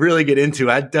really get into.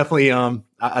 I definitely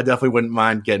wouldn't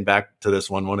mind getting back to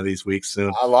this one of these weeks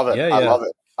soon. I love it. Yeah.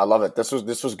 I love it. This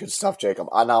was good stuff, Jacob.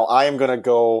 Now I am going to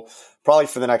go probably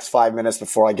for the next 5 minutes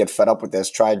before I get fed up with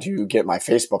this, try to get my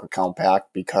Facebook account back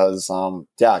because I've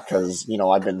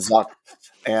been zucked.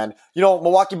 And,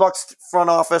 Milwaukee Bucks front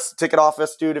office, ticket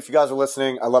office, dude, if you guys are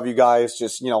listening, I love you guys.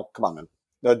 Just, come on, man.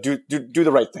 Do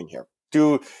the right thing here.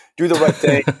 Do the right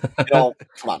thing. Come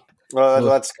on.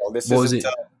 Let's go. This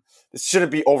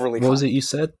shouldn't be overly What was it you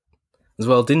said as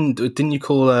well? Didn't you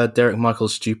call Derek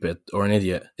Michaels stupid or an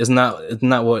idiot? Isn't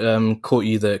that what caught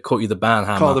you the ban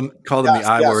hammer? Called him the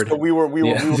I word. So we were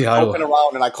joking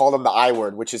around, and I called him the I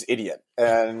word, which is idiot.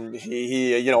 And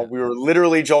he we were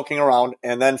literally joking around,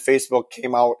 and then Facebook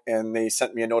came out and they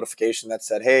sent me a notification that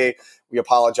said, "Hey, we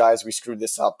apologize, we screwed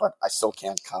this up, but I still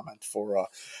can't comment for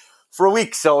for a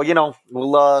week. So,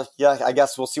 we'll, I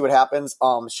guess we'll see what happens.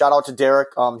 Shout out to Derek.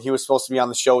 He was supposed to be on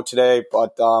the show today,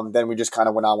 but then we just kind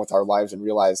of went on with our lives and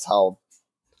realized how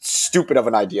stupid of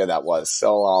an idea that was.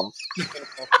 So,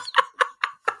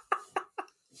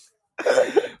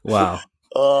 wow.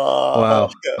 Wow.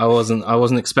 I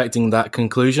wasn't expecting that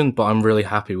conclusion, but I'm really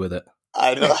happy with it.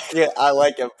 I know. Yeah, I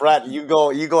like it. Brett, you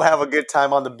go have a good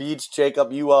time on the beach.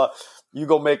 Jacob, you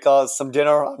go make some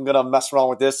dinner. I'm gonna mess around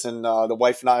with this, and the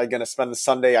wife and I are gonna spend the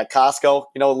Sunday at Costco.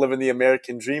 Living the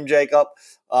American dream, Jacob.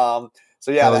 So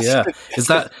yeah, Is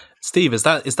that Steve? Is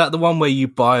that the one where you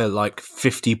buy like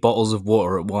 50 bottles of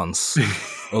water at once,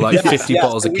 or like 50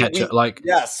 bottles of ketchup?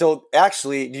 So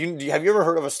actually, have you ever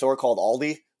heard of a store called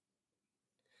Aldi?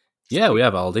 Yeah, we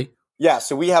have Aldi. Yeah,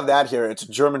 so we have that here. It's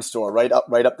a German store right up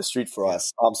the street for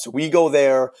us. So we go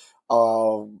there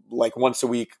like once a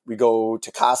week. We go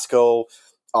to Costco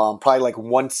probably like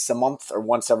once a month or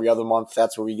once every other month.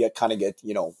 That's where we get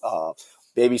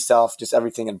baby stuff, just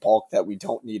everything in bulk that we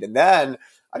don't need. And then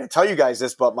I didn't tell you guys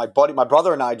this, but my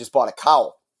brother and I just bought a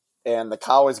cow, and the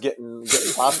cow is getting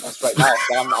processed right now.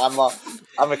 So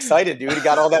I'm excited, dude. He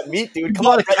got all that meat, dude. Come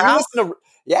on,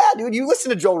 you listen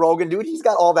to Joe Rogan, dude. He's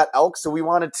got all that elk. So we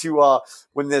wanted to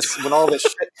when all this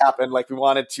shit happened, like we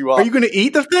wanted to. Are you going to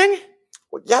eat the thing?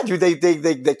 Well, yeah, dude.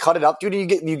 They cut it up, dude.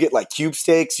 And you get like cube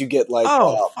steaks. You get like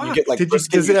you get like.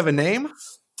 Does it have a name?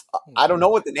 I don't know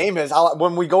what the name is.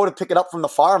 When we go to pick it up from the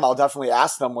farm, I'll definitely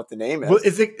ask them what the name is. Well,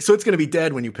 so it's going to be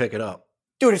dead when you pick it up.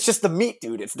 Dude, it's just the meat,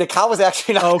 dude. The cow is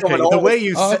actually not going over. The way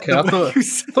you said I thought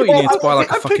you needed to buy like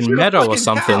a fucking meadow or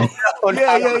something.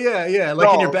 Yeah.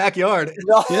 Like in your backyard.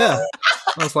 No. Yeah.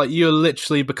 I was like, you're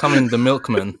literally becoming the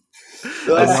milkman.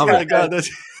 I love it. God,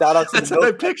 shout out to that's what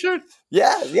I pictured.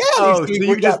 Yeah. Oh, so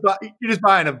you're just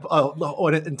buying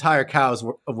an entire cow's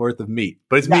worth of meat,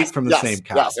 but it's meat from the same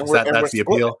cow. Yes, that's the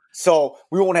appeal. So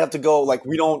we won't have to go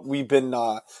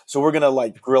so we're gonna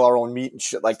like grill our own meat and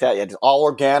shit like that. Yeah, just all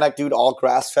organic, dude, all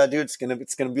grass fed, dude. It's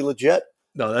gonna be legit.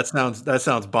 No, that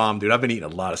sounds bomb, dude. I've been eating a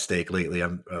lot of steak lately.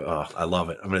 I love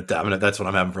it. I'm gonna that's what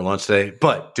I'm having for lunch today.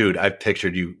 But dude, I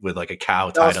pictured you with like a cow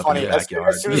tied up in your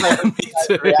backyard. As soon as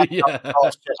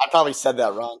I probably said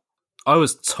that wrong. I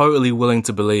was totally willing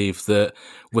to believe that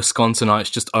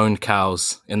Wisconsinites just owned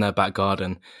cows in their back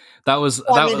garden. That was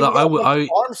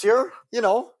farms here,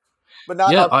 but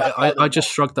not. Yeah, I just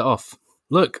shrugged that off.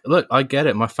 Look, I get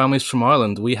it. My family's from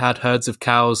Ireland. We had herds of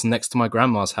cows next to my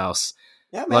grandma's house.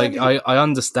 Yeah, man, I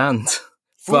understand.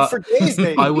 Food for days,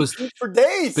 baby. Food for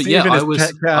days. But yeah,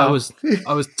 I was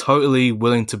totally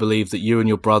willing to believe that you and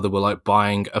your brother were like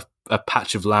buying a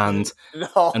patch of land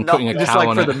and putting a cow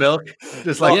on it. For the milk.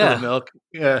 Just like for the milk.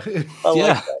 Yeah.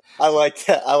 I like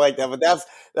that. But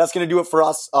that's going to do it for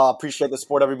us. Appreciate the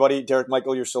support, everybody. Derek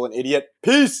Michael, you're still an idiot.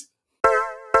 Peace.